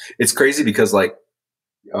like, it's crazy because like,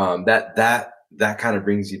 that kind of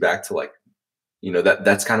brings you back to like,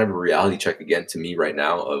 that's kind of a reality check again to me right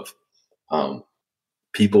now of,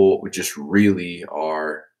 people just really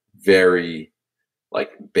are very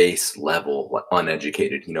like base level, like,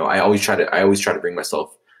 uneducated. I always try to bring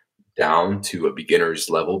myself down to a beginner's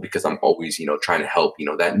level because I'm always, trying to help,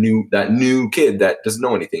 that new kid that doesn't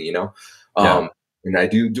know anything, Yeah. And I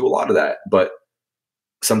do a lot of that, but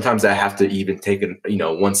sometimes I have to even take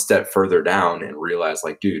one step further down and realize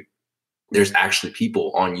like, dude, there's actually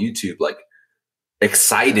people on YouTube like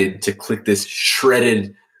excited to click this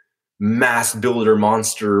shredded mass builder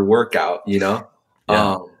monster workout, Yeah.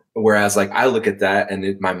 Whereas like I look at that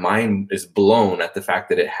and my mind is blown at the fact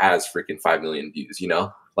that it has freaking 5 million views,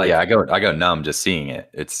 like, yeah, I go numb just seeing it.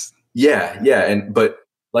 It's yeah. But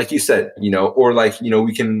like you said, or like,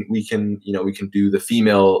 we can do the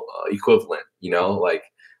female equivalent,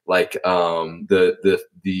 the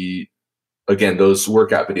again, those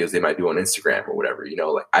workout videos they might do on Instagram or whatever,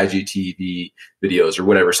 like IGTV videos or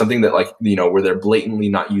whatever, something that like, where they're blatantly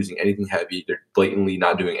not using anything heavy. They're blatantly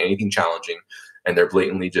not doing anything challenging. And they're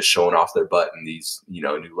blatantly just showing off their butt in these,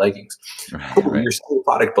 new leggings. right. You're still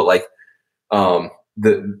product, but like,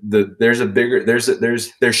 there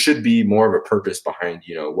should be more of a purpose behind,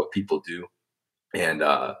 what people do. And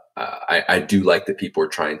I do like that people are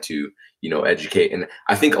trying to, educate. And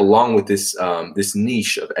I think along with this this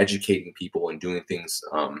niche of educating people and doing things,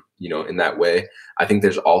 in that way, I think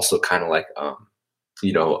there's also kind of like,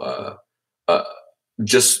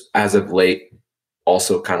 just as of late,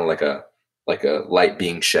 also kind of like a light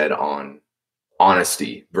being shed on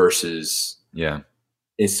honesty versus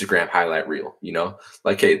Instagram highlight reel,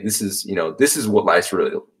 like, hey, this is what life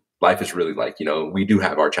is really like. We do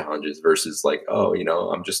have our challenges versus like, oh,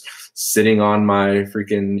 I'm just sitting on my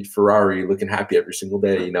freaking Ferrari looking happy every single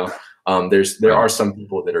day. There are some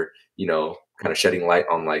people that are, kind of shedding light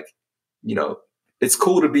on like, it's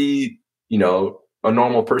cool to be, a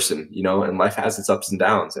normal person, and life has its ups and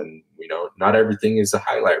downs, and, not everything is a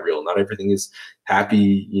highlight reel. Not everything is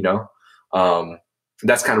happy,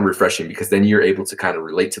 that's kind of refreshing because then you're able to kind of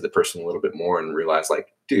relate to the person a little bit more and realize like,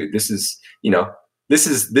 dude, this is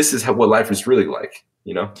what life is really like,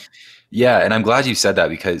 Yeah. And I'm glad you said that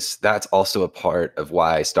because that's also a part of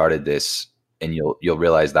why I started this. And you'll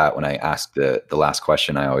realize that when I ask the last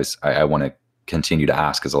question, I want to continue to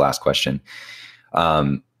ask as a last question.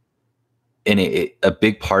 And a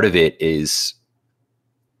big part of it is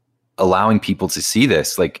allowing people to see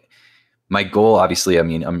this. Like my goal, obviously, I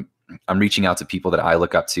mean, I'm reaching out to people that I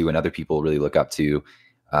look up to and other people really look up to,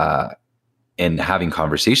 and having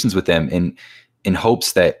conversations with them in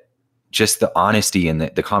hopes that just the honesty and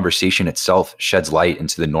the conversation itself sheds light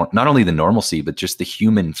into not only the normalcy, but just the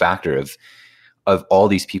human factor of all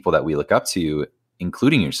these people that we look up to,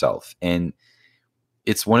 including yourself. And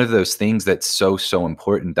it's one of those things that's so, so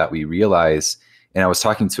important that we realize. And I was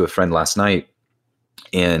talking to a friend last night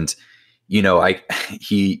and,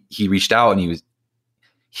 he reached out and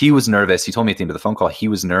he was nervous. He told me at the end of the phone call, he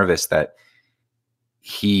was nervous that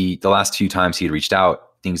the last few times he had reached out,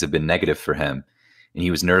 things have been negative for him. And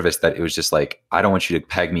he was nervous that it was just like, I don't want you to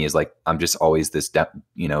peg me as like, I'm just always this,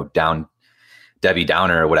 down Debbie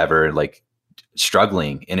Downer or whatever, like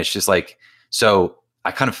struggling. And it's just like, so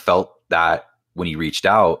I kind of felt that when he reached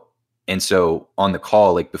out. And so on the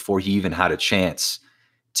call, like before he even had a chance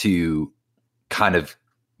to kind of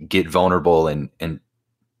get vulnerable and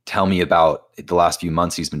tell me about the last few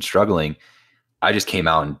months he's been struggling, I just came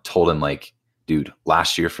out and told him like, dude,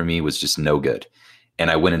 last year for me was just no good. And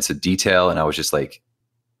I went into detail and I was just like,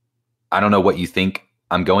 I don't know what you think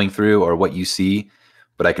I'm going through or what you see,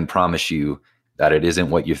 but I can promise you that it isn't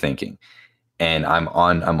what you're thinking. And I'm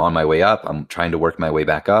on my way up. I'm trying to work my way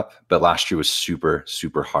back up. But last year was super,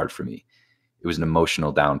 super hard for me. It was an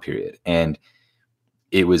emotional down period. And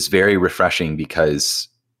it was very refreshing because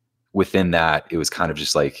within that, it was kind of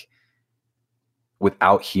just like,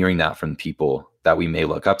 without hearing that from people that we may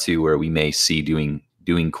look up to or we may see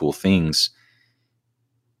doing cool things,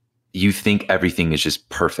 you think everything is just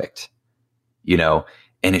perfect, you know?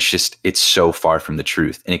 And it's so far from the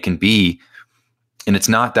truth. And it can be, and it's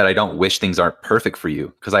not that I don't wish things aren't perfect for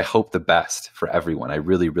you, because I hope the best for everyone. I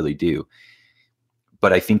really, really do.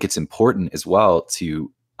 But I think it's important as well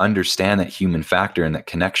to understand that human factor and that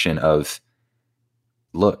connection of,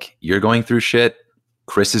 look, you're going through shit.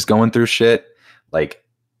 Chris is going through shit. Like,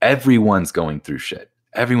 everyone's going through shit.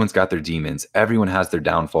 Everyone's got their demons. Everyone has their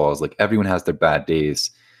downfalls. Like, everyone has their bad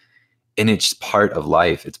days. And it's part of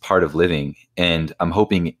life. It's part of living. And I'm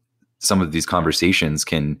hoping some of these conversations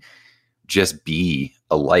can just be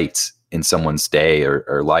a light in someone's day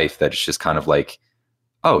or life, that it's just kind of like,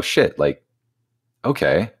 oh shit, like,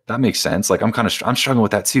 okay, that makes sense. Like, I'm struggling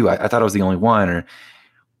with that too. I thought I was the only one, or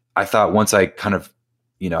I thought once I kind of,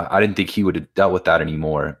 I didn't think he would have dealt with that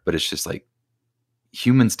anymore, but it's just like,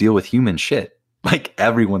 humans deal with human shit. Like,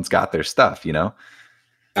 everyone's got their stuff,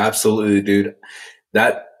 Absolutely, dude.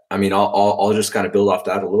 I'll just kind of build off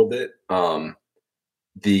that a little bit.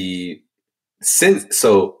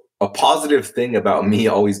 A positive thing about me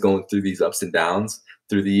always going through these ups and downs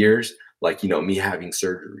through the years, like, me having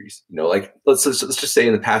surgeries, like let's just say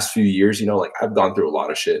in the past few years, like, I've gone through a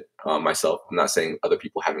lot of shit myself. I'm not saying other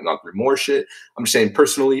people haven't gone through more shit. I'm just saying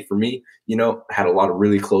personally for me, I had a lot of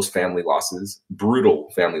really close family losses,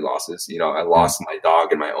 brutal family losses. I lost my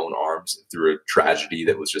dog in my own arms through a tragedy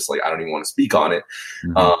that was just like, I don't even want to speak on it.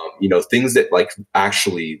 Mm-hmm. Things that like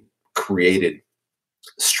actually created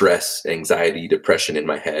stress, anxiety, depression in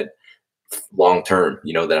my head long term,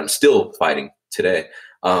 that I'm still fighting today.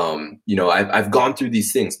 I've gone through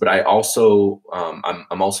these things, but I also,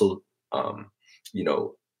 I'm also,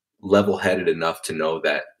 level-headed enough to know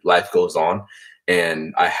that life goes on,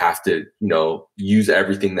 and I have to, use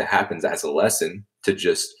everything that happens as a lesson to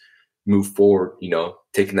just move forward,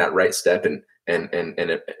 taking that right step and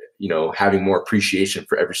having more appreciation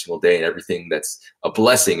for every single day and everything that's a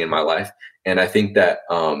blessing in my life. And I think that,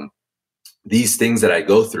 these things that I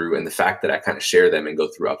go through and the fact that I kind of share them and go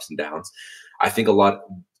through ups and downs, I think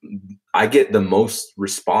I get the most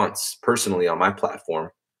response personally on my platform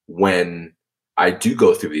when I do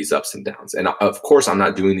go through these ups and downs. And of course, I'm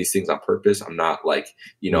not doing these things on purpose. I'm not like,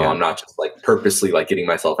 I'm not just like purposely like getting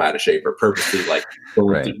myself out of shape or purposely like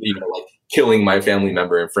going through, like killing my family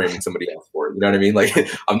member and framing somebody else for it. You know what I mean? Like,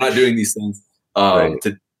 I'm not doing these things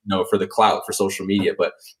to, for the clout, for social media,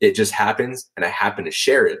 but it just happens and I happen to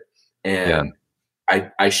share it. And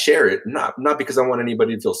I share it not because I want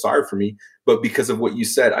anybody to feel sorry for me, but because of what you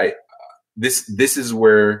said. This is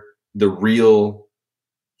where the real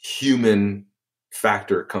human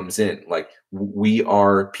factor comes in. Like, we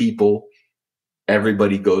are people.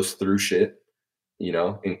 Everybody goes through shit,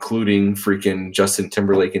 including freaking Justin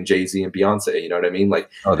Timberlake and Jay-Z and Beyonce. You know what I mean? Like,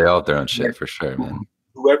 oh, they all have their own shit for sure, man.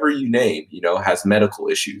 Whoever you name, has medical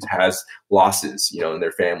issues, has losses, in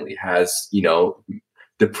their family, has,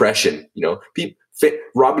 depression,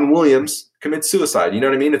 Robin Williams commits suicide. You know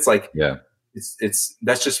what I mean? It's like, it's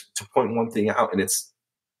that's just to point one thing out. And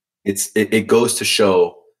it goes to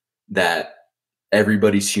show that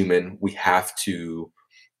everybody's human. We have to,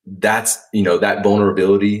 that's, that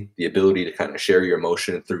vulnerability, the ability to kind of share your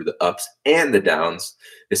emotion through the ups and the downs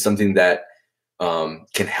is something that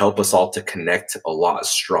can help us all to connect a lot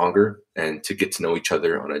stronger and to get to know each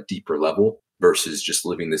other on a deeper level versus just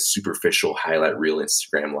living this superficial highlight reel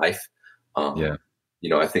Instagram life. I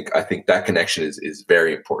think that connection is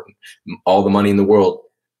very important. All the money in the world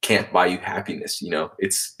can't buy you happiness.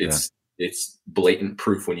 It's blatant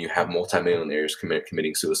proof when you have multimillionaires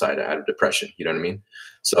committing suicide out of depression. You know what I mean?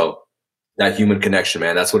 So that human connection,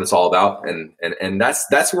 man, that's what it's all about. And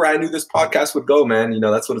that's where I knew this podcast would go, man.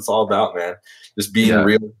 That's what it's all about, man. Just being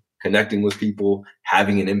real, connecting with people,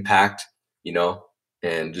 having an impact,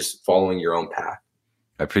 and just following your own path.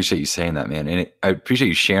 I appreciate you saying that, man. And I appreciate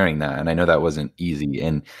you sharing that. And I know that wasn't easy.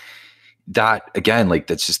 And that, again, like,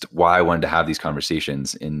 that's just why I wanted to have these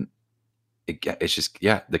conversations. And it's just,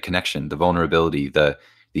 the connection, the vulnerability, the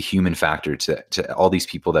human factor to all these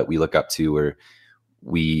people that we look up to, or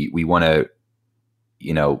we want to,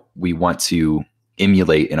 we want to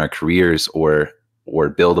emulate in our careers or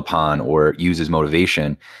build upon or use as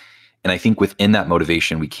motivation. And I think within that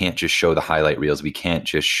motivation, we can't just show the highlight reels. We can't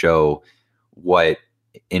just show what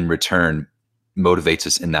in return motivates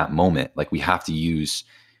us in that moment. Like, we have to use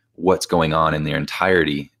what's going on in the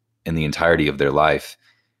entirety of their life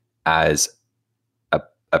as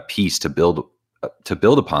a piece to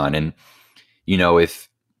build upon. And, you know, if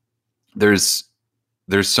there's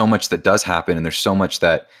so much that does happen, and there's so much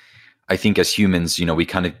that I think as humans, you know, we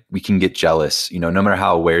can get jealous, you know, no matter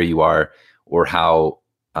how aware you are, or how,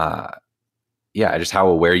 just how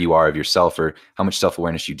aware you are of yourself, or how much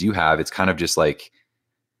self-awareness you do have. It's kind of just like,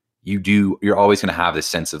 you're always going to have this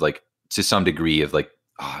sense of like, to some degree of like,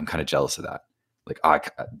 oh, I'm kind of jealous of that. Like, oh,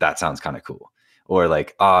 that sounds kind of cool. Or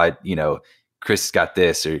like, oh, you know, Chris got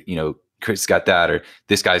this, or, you know, Chris got that, or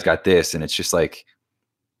this guy's got this. And it's just like,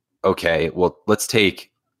 okay, well, let's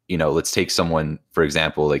take someone, for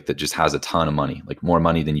example, like that just has a ton of money, like more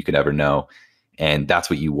money than you could ever know. And that's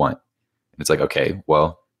what you want. And it's like, okay,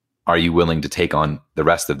 well, are you willing to take on the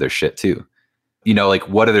rest of their shit too? You know, like,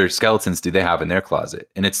 what other skeletons do they have in their closet?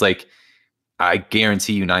 And it's like, I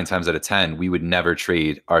guarantee you 9 times out of 10, we would never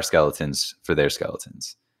trade our skeletons for their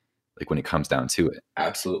skeletons. Like, when it comes down to it.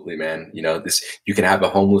 Absolutely, man. You know, you can have a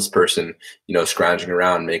homeless person, you know, scrounging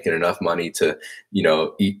around making enough money to, you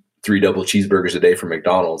know, eat 3 double cheeseburgers a day from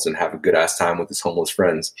McDonald's and have a good ass time with his homeless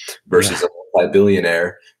friends, versus a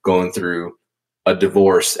multi-billionaire going through a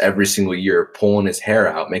divorce every single year, pulling his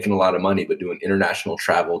hair out, making a lot of money, but doing international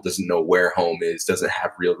travel, doesn't know where home is, doesn't have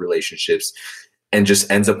real relationships, and just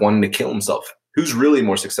ends up wanting to kill himself. Who's really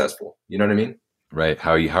more successful? You know what I mean? Right. How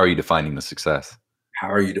are you defining the success?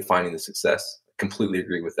 How are you defining the success? Completely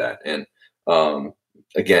agree with that. And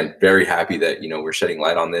again, very happy that, you know, we're shedding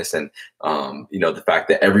light on this, and you know, the fact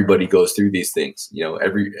that everybody goes through these things. You know,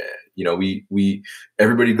 everybody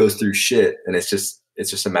goes through shit, and it's just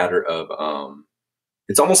a matter of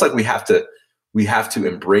it's almost like we have to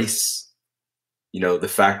embrace, you know, the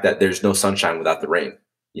fact that there's no sunshine without the rain.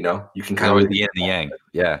 You know, you can kind of the yin and the yang.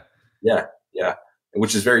 Yeah,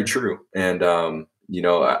 which is very true. And you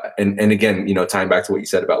know, and again, you know, tying back to what you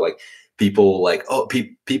said about like people like,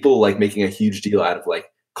 people like making a huge deal out of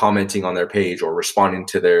like commenting on their page or responding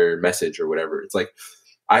to their message or whatever. It's like,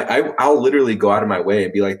 I'll literally go out of my way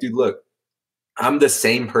and be like, dude, look, I'm the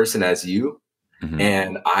same person as you. Mm-hmm.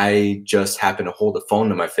 And I just happen to hold a phone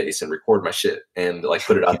to my face and record my shit and like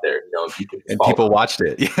put it out there, you know, and people watched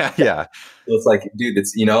it. Yeah. So it's like, dude,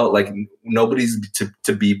 it's, you know, like nobody's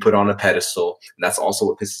to be put on a pedestal. And that's also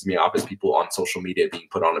what pisses me off, is people on social media being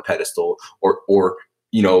put on a pedestal, or,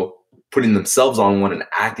 you know, putting themselves on one and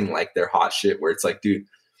acting like they're hot shit, where it's like, dude,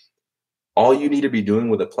 all you need to be doing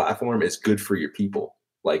with a platform is good for your people.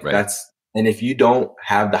 Like and if you don't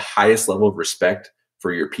have the highest level of respect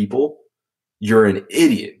for your people, you're an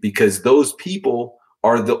idiot, because those people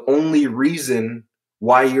are the only reason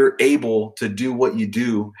why you're able to do what you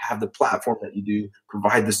do, have the platform that you do,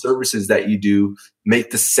 provide the services that you do,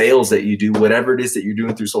 make the sales that you do, whatever it is that you're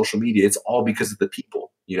doing through social media. It's all because of the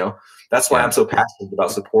people, you know? That's why I'm so passionate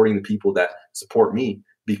about supporting the people that support me,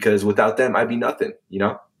 because without them, I'd be nothing, you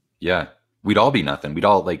know? Yeah. We'd all be nothing. We'd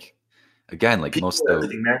all like, again, like people, most of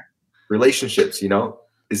everything, man. Relationships, you know,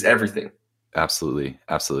 is everything. Absolutely.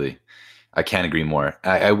 I can't agree more.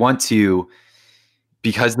 I want to,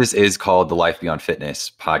 because this is called the Life Beyond Fitness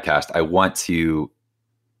podcast, I want to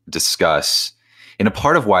discuss, and a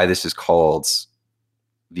part of why this is called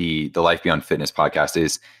the Life Beyond Fitness podcast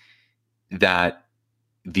is that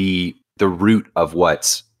the root of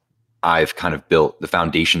what I've kind of built, the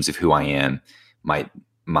foundations of who I am,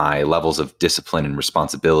 my levels of discipline and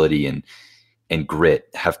responsibility and grit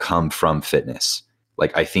have come from fitness.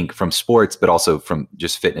 Like, I think from sports, but also from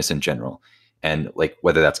just fitness in general. And like,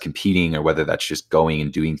 whether that's competing or whether that's just going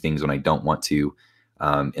and doing things when I don't want to,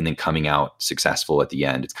 and then coming out successful at the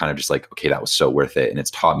end, it's kind of just like, okay, that was so worth it. And it's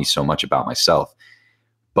taught me so much about myself.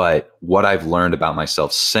 But what I've learned about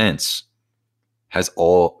myself since has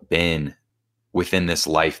all been within this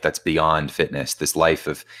life that's beyond fitness, this life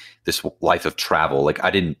of travel. Like,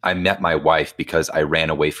 I met my wife because I ran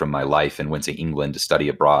away from my life and went to England to study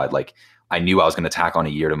abroad. Like, I knew I was going to tack on a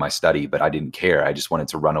year to my study, but I didn't care. I just wanted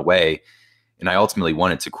to run away. And I ultimately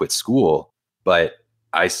wanted to quit school, but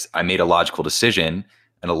I made a logical decision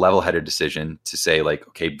and a level-headed decision to say, like,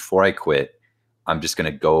 okay, before I quit, I'm just going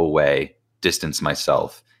to go away, distance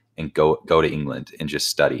myself, and go to England and just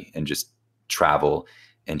study and just travel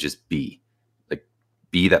and just be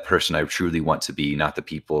that person I truly want to be, not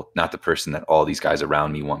the person that all these guys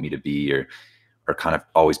around me want me to be, or kind of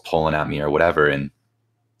always pulling at me or whatever. And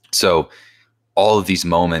so all of these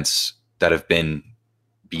moments that have been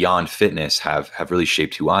beyond fitness have really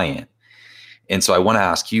shaped who I am. And so I want to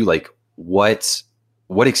ask you, like, what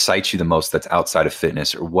excites you the most that's outside of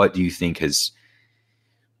fitness, or what do you think has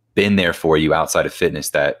been there for you outside of fitness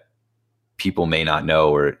that people may not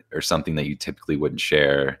know, or something that you typically wouldn't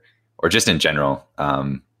share, or just in general,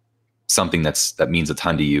 something that means a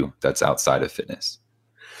ton to you that's outside of fitness?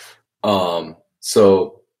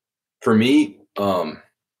 So for me,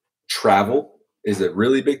 travel is a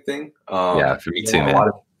really big thing. Yeah, for me too, man.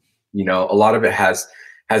 A lot of it has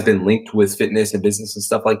been linked with fitness and business and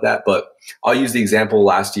stuff like that. But I'll use the example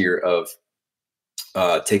last year of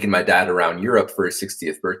taking my dad around Europe for his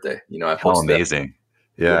 60th birthday. I posted amazing.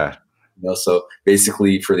 Yeah. So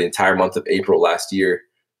basically for the entire month of April last year,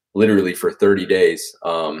 literally for 30 days,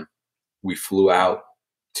 we flew out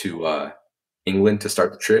to England to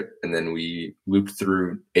start the trip, and then we looped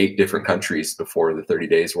through 8 different countries before the 30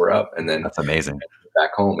 days were up, and then that's amazing.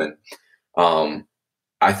 Back home. And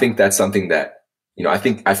I think that's something that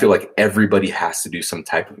I feel like everybody has to do some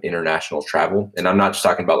type of international travel, and I'm not just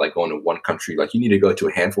talking about like going to one country. Like, you need to go to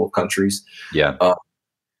a handful of countries,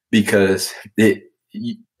 because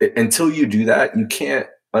until you do that, you can't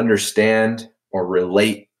understand or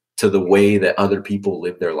relate to the way that other people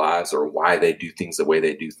live their lives, or why they do things the way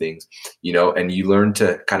they do things, and you learn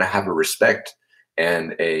to kind of have a respect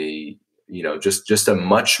and a, just a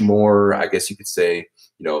much more, I guess you could say,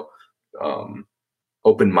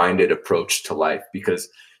 open-minded approach to life. Because,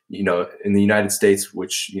 in the United States,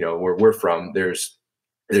 which, where we're from, there's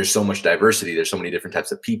so much diversity. There's so many different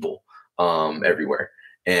types of people everywhere.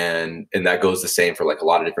 And that goes the same for like a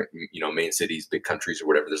lot of different, main cities, big countries or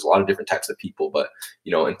whatever. There's a lot of different types of people, but,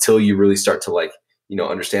 until you really start to like,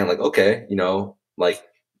 understand like, okay, like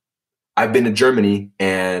I've been to Germany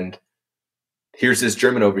and here's this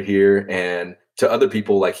German over here, and to other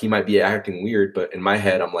people, like, he might be acting weird, but in my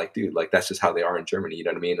head, I'm like, dude, like, that's just how they are in Germany. You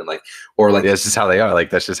know what I mean? And like, or like, that's just how they are. Like,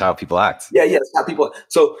 that's just how people act. Yeah. That's how people.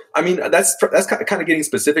 So, I mean, that's kind of getting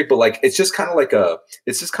specific, but like, it's just kind of like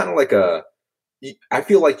I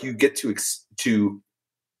feel like you get to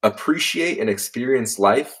appreciate and experience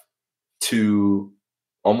life to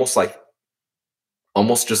almost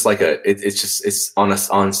just like it's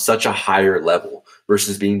on such a higher level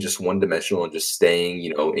versus being just one dimensional and just staying,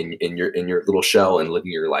 in your little shell and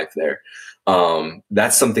living your life there.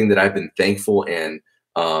 That's something that I've been thankful and,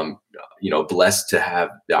 blessed to have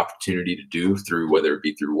the opportunity to do, through whether it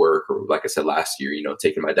be through work or, like I said, last year,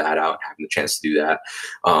 taking my dad out, having the chance to do that.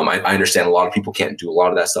 I understand a lot of people can't do a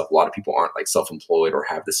lot of that stuff. A lot of people aren't like self-employed or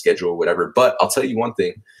have the schedule or whatever, but I'll tell you one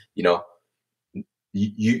thing,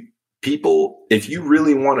 people, if you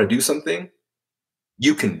really want to do something,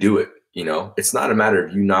 you can do it. It's not a matter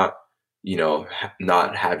of you not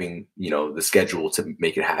having, the schedule to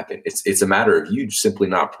make it happen. It's a matter of you simply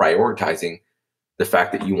not prioritizing the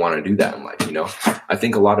fact that you want to do that in life. I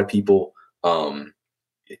think a lot of people,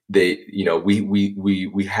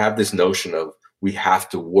 we have this notion of we have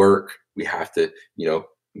to work, we have to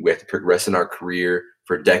progress in our career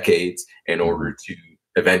for decades in order to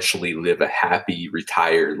eventually live a happy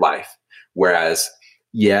retired life. Whereas,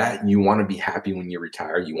 you want to be happy when you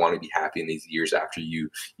retire. You want to be happy in these years after you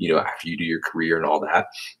do your career and all that.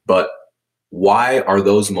 But why are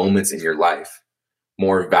those moments in your life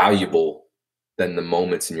more valuable than the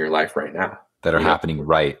moments in your life right now that are happening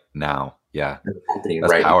right now? Yeah.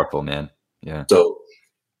 That's right powerful, now. Man. Yeah. So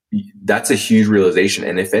that's a huge realization.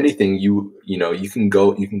 And if anything, you can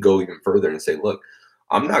go even further and say, look,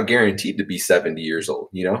 I'm not guaranteed to be 70 years old.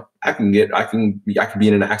 I can be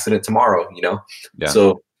in an accident tomorrow, Yeah.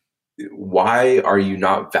 So why are you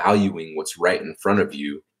not valuing what's right in front of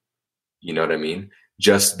you? You know what I mean?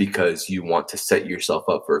 Just because you want to set yourself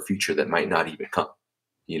up for a future that might not even come,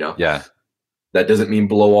 Yeah. That doesn't mean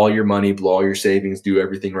blow all your money, blow all your savings, do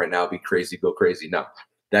everything right now, be crazy, go crazy. No,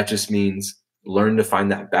 that just means learn to find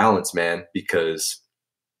that balance, man, because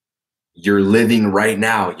you're living right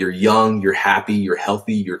now. You're young, you're happy, you're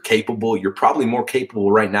healthy, you're capable. You're probably more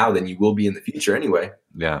capable right now than you will be in the future anyway.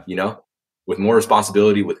 Yeah. With more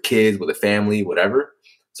responsibility, with kids, with a family, whatever.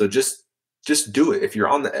 So just do it. If you're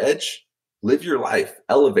on the edge, live your life,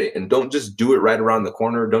 elevate, and don't just do it right around the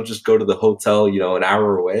corner. Don't just go to the hotel, an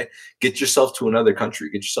hour away. Get yourself to another country,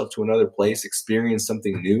 get yourself to another place, experience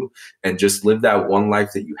something new, and just live that one life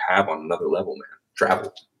that you have on another level, man.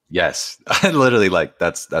 Travel. Yes. I literally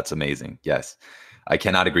that's amazing. Yes. I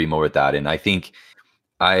cannot agree more with that. And I think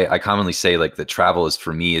I commonly say like the travel is,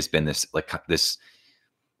 for me, has been this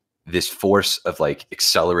force of like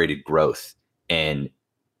accelerated growth. And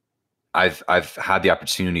I've had the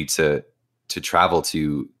opportunity to travel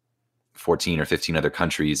to 14 or 15 other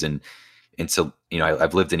countries. And so,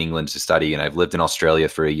 I've lived in England to study, and I've lived in Australia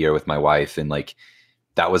for a year with my wife. And like,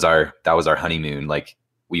 that was our honeymoon. Like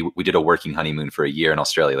we did a working honeymoon for a year in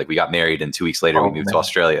Australia. Like we got married and 2 weeks later we moved to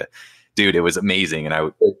Australia. Dude, it was amazing.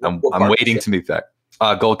 And I'm waiting to move back.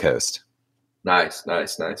 Gold Coast. Nice,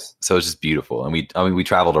 nice, nice. So it was just beautiful. And we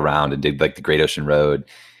traveled around and did like the Great Ocean Road,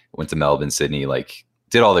 went to Melbourne, Sydney, like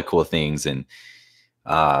did all the cool things. And,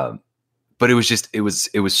 uh, but it was just, it was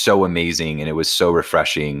so amazing and it was so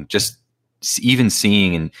refreshing. Just even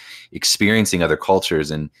seeing and experiencing other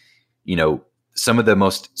cultures. And, you know, some of the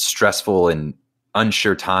most stressful and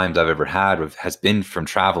unsure times I've ever had has been from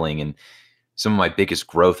traveling. And some of my biggest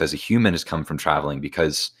growth as a human has come from traveling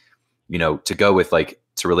because, you know, to go with like,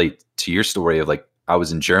 to relate to your story of like, I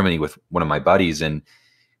was in Germany with one of my buddies and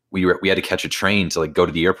we had to catch a train to like go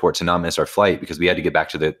to the airport to not miss our flight because we had to get back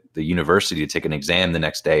to the university to take an exam the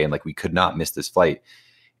next day. And like, we could not miss this flight.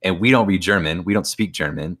 And we don't read German. We don't speak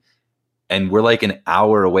German. And we're like an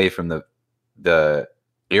hour away from the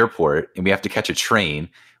airport and we have to catch a train.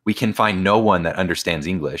 We can find no one that understands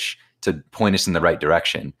English to point us in the right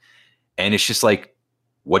direction. And it's just like,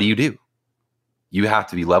 what do? You have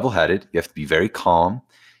to be level-headed. You have to be very calm.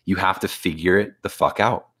 You have to figure it the fuck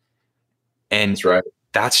out. And That's right.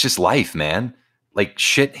 That's just life, man. Like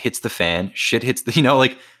shit hits the fan, shit hits the, you know,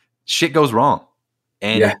 like shit goes wrong.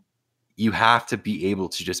 And you have to be able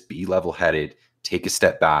to just be level-headed, take a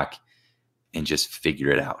step back and just figure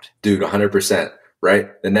it out. Dude, 100%.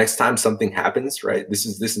 Right. The next time something happens, right? This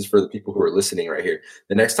is for the people who are listening right here.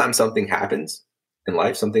 The next time something happens in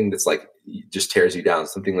life, something that's like just tears you down,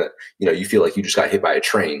 something that, you know, you feel like you just got hit by a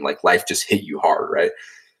train, like life just hit you hard, right?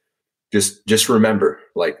 Just remember,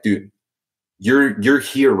 like, dude, you're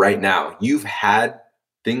here right now. You've had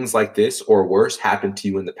things like this or worse happen to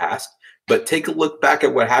you in the past, but take a look back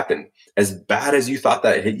at what happened. As bad as you thought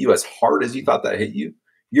that hit you, as hard as you thought that hit you,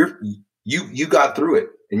 you got through it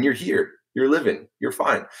and you're here. You're living. You're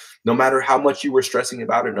fine. No matter how much you were stressing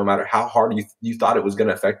about it, no matter how hard you thought it was going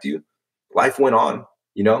to affect you, life went on,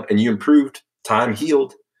 you know, and you improved. Time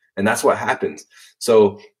healed, and that's what happens.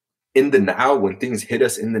 So in the now, when things hit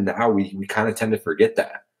us in the now, we kind of tend to forget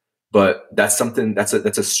that. But that's something that's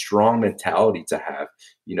a strong mentality to have,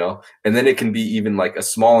 you know. And then it can be even like a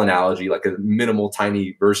small analogy, like a minimal,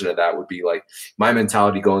 tiny version of that would be like my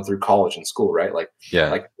mentality going through college and school, right? Like,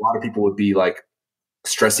 like a lot of people would be like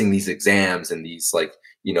stressing these exams and these like,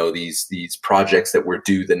 you know, these projects that were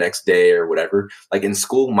due the next day or whatever. Like in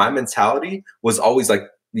school, my mentality was always like,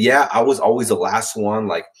 yeah, I was always the last one,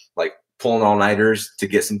 like pulling all-nighters to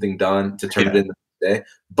get something done to turn it in the day.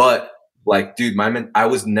 But like, dude, I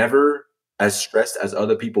was never as stressed as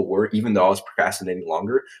other people were, even though I was procrastinating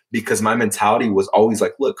longer, because my mentality was always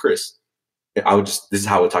like, look, Chris, this is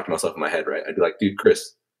how I would talk to myself in my head, right? I'd be like, dude,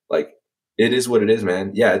 Chris, like, it is what it is,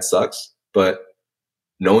 man. Yeah, it sucks, but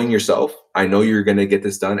knowing yourself, I know you're going to get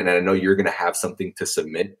this done, and I know you're going to have something to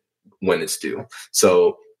submit when it's due.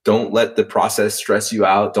 So don't let the process stress you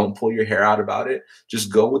out. Don't pull your hair out about it.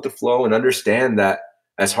 Just go with the flow and understand that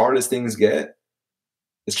as hard as things get,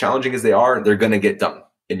 as challenging as they are, they're going to get done,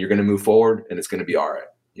 and you're going to move forward, and it's going to be all right,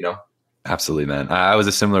 you know? Absolutely, man. I was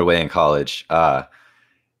a similar way in college.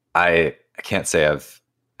 I can't say I've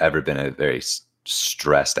ever been a very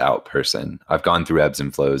stressed out person. I've gone through ebbs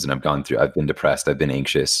and flows, and I've been depressed. I've been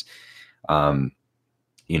anxious.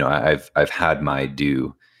 You know, I've had my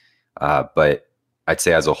due, but I'd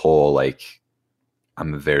say as a whole, like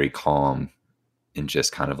I'm very calm and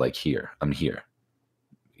just kind of like I'm here,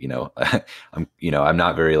 you know, I'm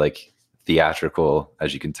not very like theatrical,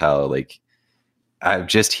 as you can tell. Like I'm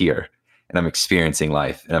just here and I'm experiencing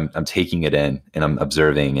life and I'm taking it in and I'm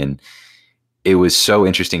observing. And it was so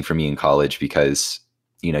interesting for me in college because,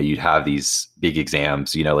 you know, you'd have these big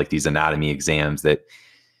exams, you know, like these anatomy exams that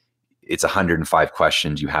it's 105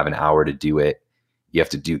 questions. You have an hour to do it. You have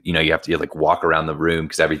to like walk around the room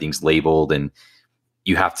because everything's labeled, and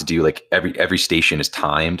you have to do like every station is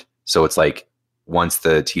timed. So it's like, once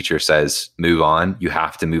the teacher says move on, you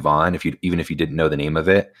have to move on even if you didn't know the name of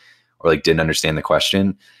it or like didn't understand the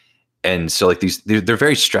question. And so like they're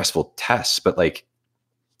very stressful tests, but like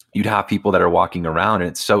you'd have people that are walking around and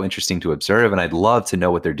it's so interesting to observe. And I'd love to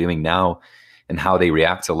know what they're doing now and how they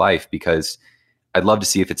react to life, because I'd love to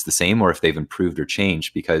see if it's the same or if they've improved or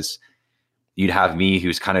changed. Because you'd have me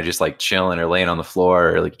who's kind of just like chilling or laying on the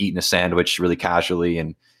floor or like eating a sandwich really casually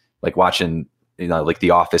and like watching, you know, like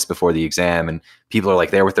The Office before the exam, and people are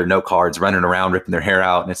like there with their note cards running around, ripping their hair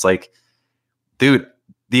out. And it's like, dude,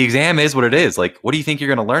 the exam is what it is. Like, what do you think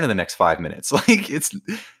you're going to learn in the next 5 minutes? Like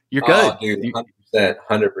you're good. Dude,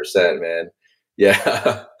 100%, man.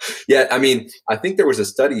 Yeah. Yeah. I mean, I think there was a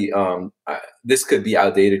study, this could be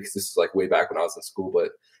outdated because this is like way back when I was in school,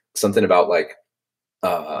 but something about like,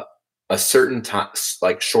 a certain time,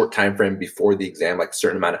 like short time frame before the exam, like a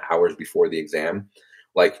certain amount of hours before the exam,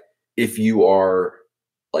 like if you are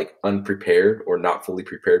like unprepared or not fully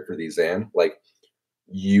prepared for the exam, like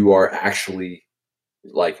you are actually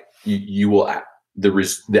like, you will,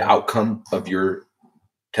 the outcome of your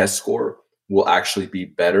test score will actually be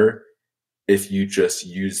better if you just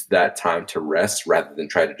use that time to rest rather than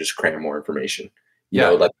try to just cram more information. You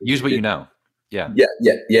know, like use what you know. Yeah.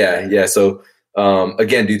 Yeah. So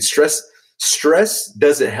again, dude, stress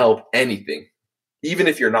doesn't help anything, even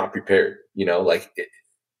if you're not prepared. You know, like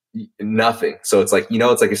nothing. So it's like, you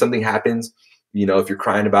know, it's like if something happens, you know, if you're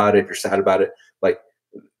crying about it, if you're sad about it, like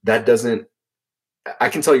that doesn't. I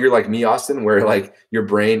can tell you're like me, Austin, where like your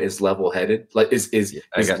brain is level headed, like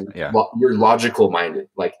you're logical minded.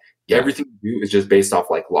 Like everything you do is just based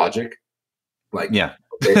off like logic. Like,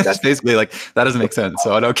 okay, that's basically like, that doesn't make sense.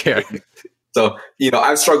 So I don't care. So, you know,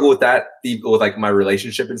 I've struggled with that with like my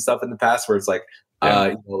relationship and stuff in the past where it's like, you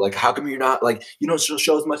know, like, how come you're not like, you don't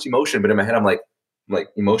show as much emotion? But in my head, I'm like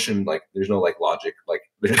emotion, like there's no like logic, like,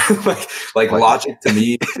 like logic to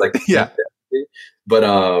me, like, But,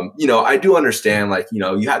 you know, I do understand, like, you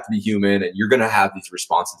know, you have to be human and you're going to have these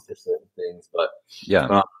responses to certain things, but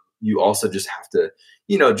you also just have to,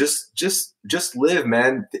 you know, just live,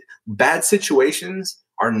 man. Bad situations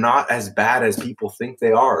are not as bad as people think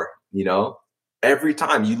they are. You know, every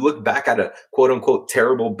time you look back at a quote unquote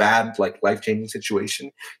terrible, bad, like life-changing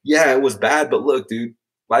situation. Yeah, it was bad, but look, dude,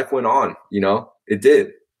 life went on, you know, it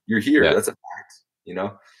did. You're here. That's a fact, you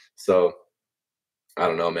know? So I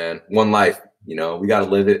don't know, man. One life, you know, we got to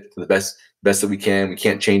live it to the best that we can. We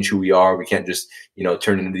can't change who we are. We can't just, you know,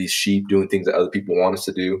 turn into these sheep doing things that other people want us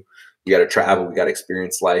to do. We got to travel. We got to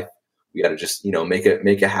experience life. We got to just, you know, make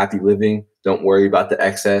a happy living. Don't worry about the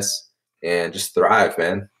excess and just thrive,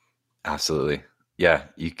 man. Absolutely. Yeah.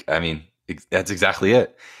 I mean, that's exactly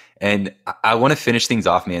it. And I want to finish things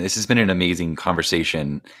off, man. This has been an amazing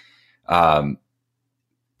conversation. And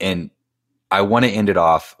I want to end it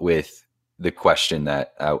off with the question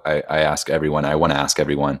that I ask everyone. I want to ask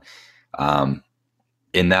everyone. And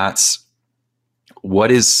that's,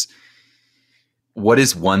 what is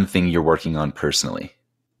one thing you're working on personally?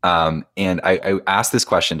 And I asked this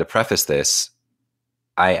question to preface this.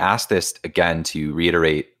 I asked this again to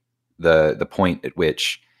reiterate the point at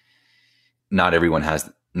which not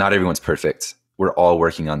everyone's perfect. We're all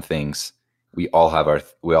working on things. We all have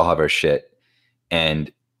our shit.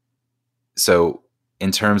 And so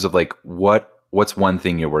in terms of like, what's one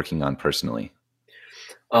thing you're working on personally?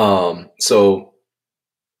 So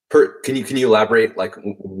can you elaborate? Like,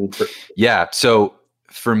 yeah. So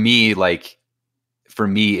for me, it's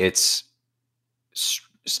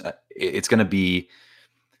going to be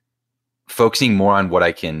focusing more on what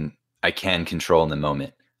I can control in the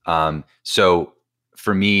moment. So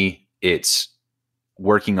for me, it's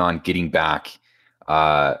working on getting back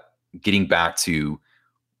to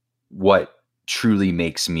what truly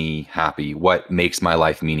makes me happy, what makes my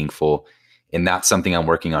life meaningful. And that's something I'm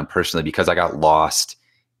working on personally, because I got lost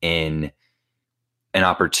in an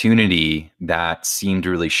opportunity that seemed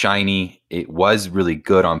really shiny. It was really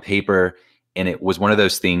good on paper. And it was one of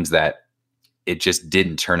those things that it just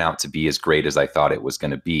didn't turn out to be as great as I thought it was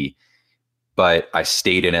going to be. But I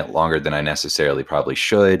stayed in it longer than I necessarily probably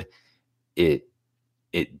should. It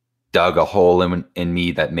dug a hole in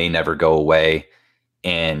me that may never go away.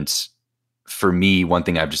 And for me, one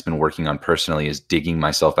thing I've just been working on personally is digging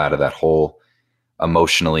myself out of that hole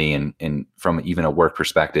emotionally, and from even a work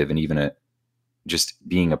perspective, and even just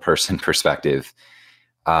being a person perspective,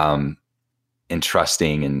 and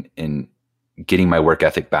trusting and getting my work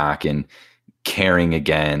ethic back and caring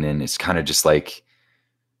again. And it's kind of just like,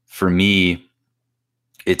 for me,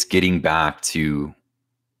 it's getting back to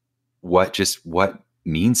what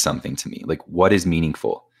means something to me, like what is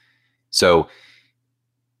meaningful. So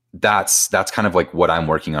that's kind of like what I'm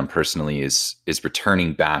working on personally, is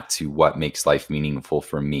returning back to what makes life meaningful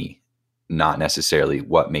for me, not necessarily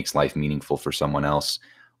what makes life meaningful for someone else,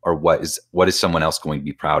 or what is someone else going to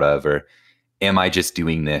be proud of, or am I just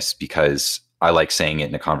doing this because I like saying it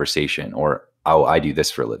in a conversation, or, oh, I do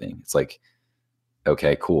this for a living. It's like,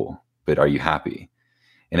 okay, cool, but are you happy?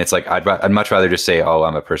 And it's like, I'd much rather just say, oh,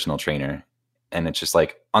 I'm a personal trainer. And it's just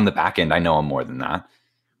like, on the back end, I know I'm more than that,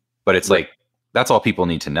 but it's like, that's all people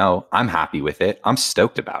need to know. I'm happy with it. I'm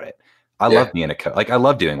stoked about it. I love being a coach. Like, I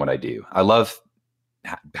love doing what I do. I love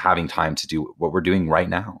having time to do what we're doing right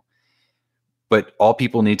now. But all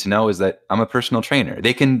people need to know is that I'm a personal trainer.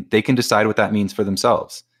 They can decide what that means for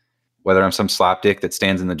themselves. Whether I'm some slapdick that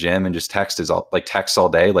stands in the gym and just texts all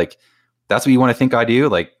day, like, that's what you want to think I do.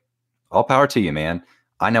 Like, all power to you, man.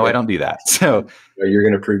 I know I don't do that. So you're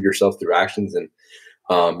going to prove yourself through actions, and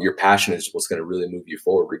your passion is what's going to really move you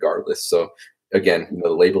forward regardless. So again, you know,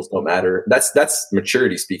 the labels don't matter. That's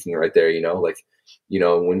maturity speaking right there. You know, like,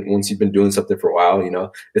 once you've been doing something for a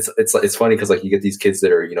while, it's funny because like you get these kids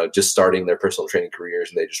that are, just starting their personal training careers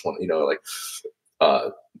and they just want, like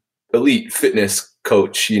elite fitness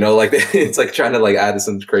coach, like it's like trying to like add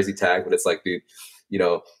some crazy tag, but it's like, dude,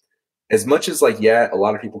 as much as like, yeah, a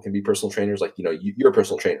lot of people can be personal trainers, like, you're a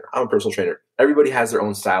personal trainer. I'm a personal trainer. Everybody has their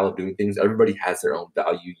own style of doing things. Everybody has their own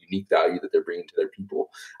value, unique value that they're bringing to their people.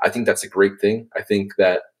 I think that's a great thing. I think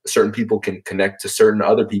that certain people can connect to certain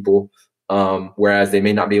other people, whereas they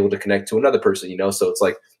may not be able to connect to another person, so it's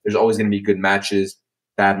like, there's always going to be good matches,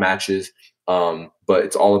 bad matches. But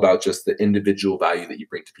it's all about just the individual value that you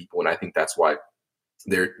bring to people. And I think that's why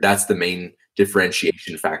that's the main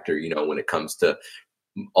differentiation factor, when it comes to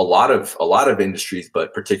a lot of industries,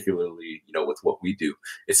 but particularly, with what we do,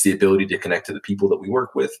 it's the ability to connect to the people that we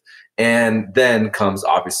work with. And then comes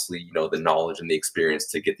obviously, the knowledge and the experience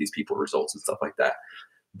to get these people results and stuff like that.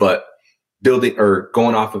 But building or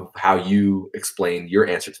going off of how you explained your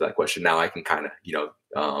answer to that question, now I can kind of,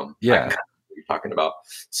 what you're talking about.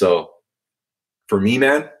 So for me,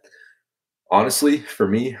 man, honestly, for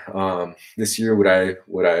me, this year,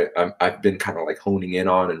 I've been kind of like honing in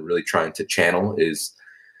on and really trying to channel is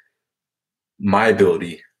my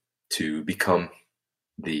ability to become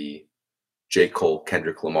the J. Cole,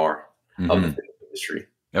 Kendrick Lamar of the fitness industry.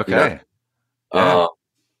 Okay.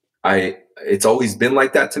 It's always been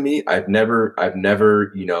like that to me. I've never,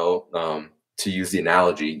 to use the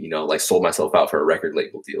analogy, like sold myself out for a record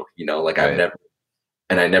label deal, like I've never,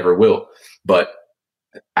 and I never will. But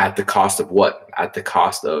at the cost of what? At the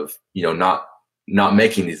cost of, not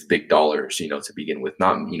making these big dollars, to begin with,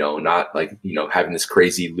 not like, having this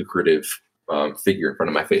crazy lucrative figure in front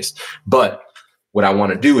of my face. But what I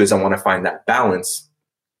want to do is I want to find that balance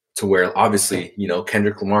to where obviously,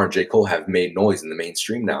 Kendrick Lamar and J. Cole have made noise in the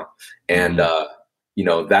mainstream now. And,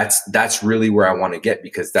 that's really where I want to get,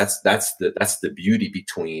 because that's the beauty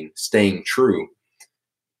between staying true,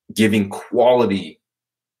 giving quality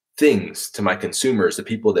things to my consumers, the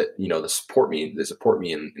people that, that support me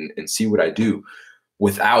and see what I do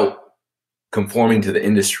without conforming to the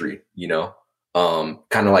industry,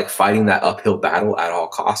 kind of like fighting that uphill battle at all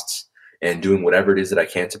costs and doing whatever it is that I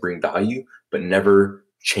can to bring value, but never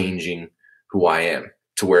changing who I am,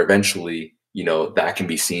 to where eventually, that can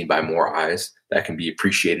be seen by more eyes, that can be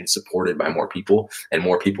appreciated, supported by more people, and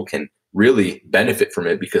more people can really benefit from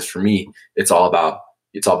it. Because for me, it's all about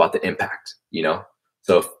the impact,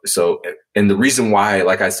 So, and the reason why,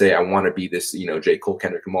 like I say, I want to be this, J. Cole,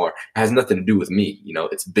 Kendrick Lamar, has nothing to do with me.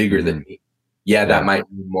 It's bigger than me. Yeah, that might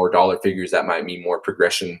mean more dollar figures. That might mean more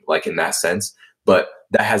progression, like in that sense. But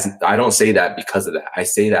I don't say that because of that. I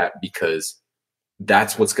say that because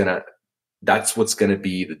that's what's going to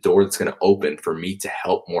be the door that's going to open for me to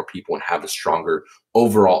help more people and have a stronger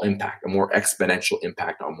overall impact, a more exponential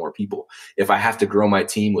impact on more people. If I have to grow my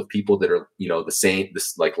team with people that are, the same,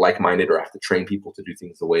 like-minded, or I have to train people to do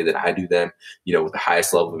things the way that I do them, with the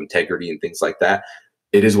highest level of integrity and things like that,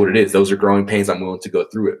 it is what it is. Those are growing pains. I'm willing to go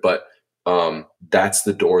through it. But that's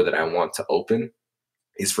the door that I want to open,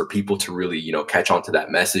 is for people to really, catch on to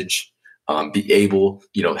that message, be able,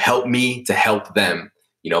 help me to help them,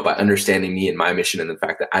 by understanding me and my mission, and the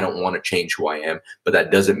fact that I don't want to change who I am, but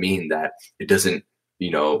that doesn't mean that it doesn't,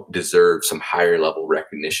 deserve some higher level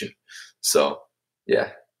recognition. So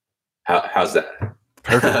yeah. How's that?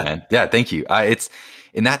 Perfect, man. Yeah. Thank you. It's,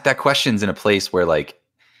 and that question's in a place where like,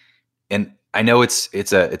 and I know it's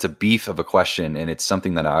a beef of a question, and it's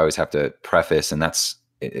something that I always have to preface, and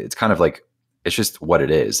it's kind of like, it's just what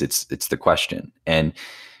it is. It's the question, and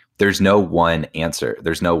there's no one answer.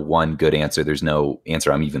 There's no one good answer. There's no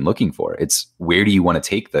answer I'm even looking for. It's, where do you want to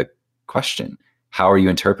take the question? How are you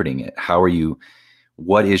interpreting it?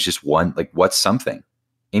 What is just one, like, what's something,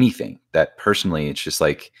 anything that personally, it's just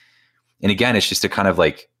like, and again, it's just to kind of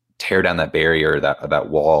like tear down that barrier, that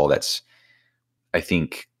wall that's, I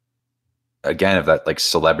think, again, of that like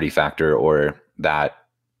celebrity factor, or that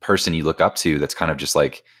person you look up to that's kind of just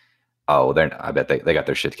like, oh, I bet they got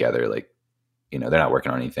their shit together. Like, they're not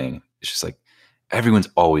working on anything. It's just like, everyone's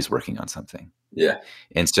always working on something. Yeah.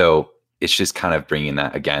 And so it's just kind of bringing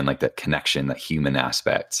that, again, like that connection, that human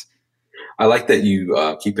aspect. I like that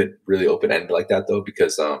you keep it really open-ended like that, though,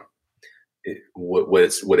 because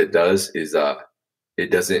what it does is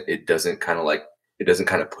it doesn't kind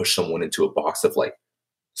of push someone into a box of like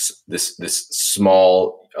this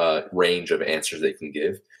small range of answers they can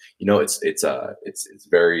give. It's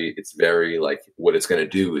very like, what it's going to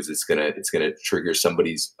do is it's going to trigger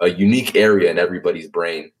a unique area in everybody's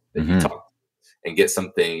brain that you talk to, and get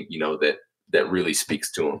something, that really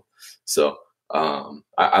speaks to them. So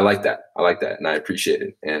I like that. And I appreciate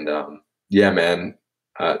it. And yeah, man,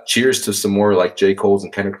 cheers to some more like J. Cole's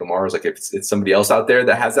and Kendrick Lamar's. Like if it's somebody else out there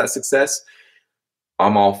that has that success,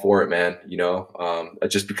 I'm all for it, man. You know,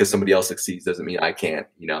 just because somebody else succeeds doesn't mean I can't.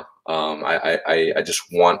 You know, I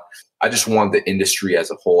just want the industry as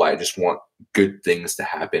a whole. I just want good things to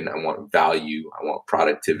happen. I want value. I want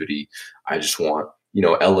productivity. I just want, you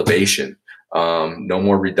know, elevation. No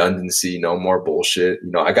more redundancy. No more bullshit. You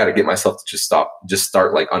know, I got to get myself to just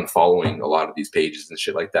start like unfollowing a lot of these pages and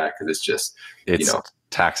shit like that, because it's you know,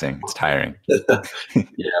 taxing. It's tiring. Yeah,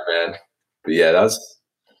 man. But yeah, that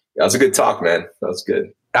was a good talk, man. That was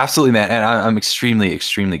good. Absolutely, man. And I'm extremely,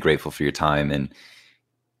 extremely grateful for your time. And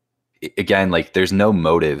again, like there's no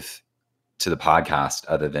motive to the podcast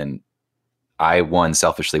other than I,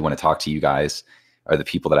 selfishly want to talk to you guys, or the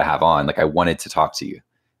people that I have on. Like I wanted to talk to you.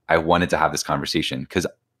 I wanted to have this conversation because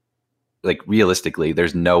like realistically,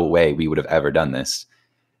 there's no way we would have ever done this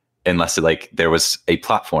unless like there was a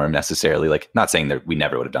platform necessarily. Like not saying that we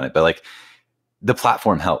never would have done it, but like the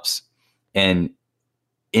platform helps. And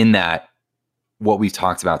in that, what we've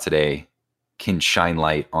talked about today can shine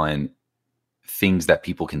light on things that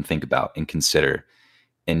people can think about and consider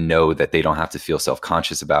and know that they don't have to feel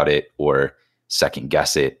self-conscious about it or second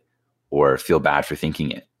guess it or feel bad for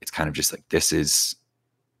thinking it. It's kind of just like, this is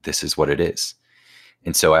what it is.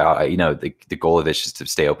 And so I you know, the goal of it is just to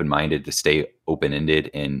stay open-minded, to stay open-ended,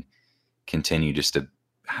 and continue just to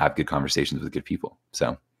have good conversations with good people.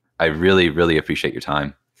 So I really, really appreciate your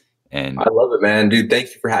time. And I love it, man, dude.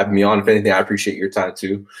 Thank you for having me on. If anything, I appreciate your time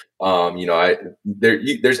too. You know,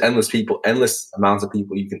 there's endless amounts of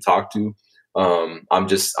people you can talk to. I'm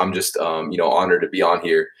just you know, honored to be on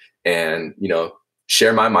here and, you know,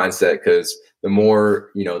 share my mindset, because the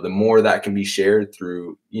more that can be shared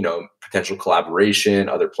through, you know, potential collaboration,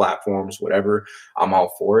 other platforms, whatever, I'm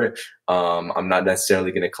all for it. I'm not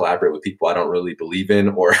necessarily going to collaborate with people I don't really believe in,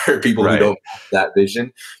 or people who don't have that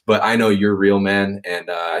vision, but I know you're real, man. And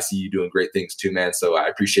I see you doing great things too, man. So I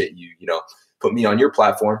appreciate you, you know, put me on your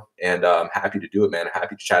platform, and I'm happy to do it, man. I'm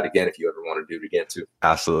happy to chat again if you ever want to do it again too.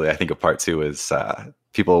 Absolutely. I think a part two is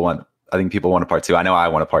people want a part two. I know I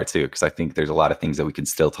want a part two, because I think there's a lot of things that we can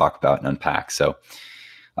still talk about and unpack. So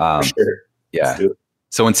For sure. Yeah.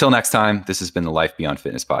 So until next time, this has been the Life Beyond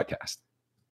Fitness podcast.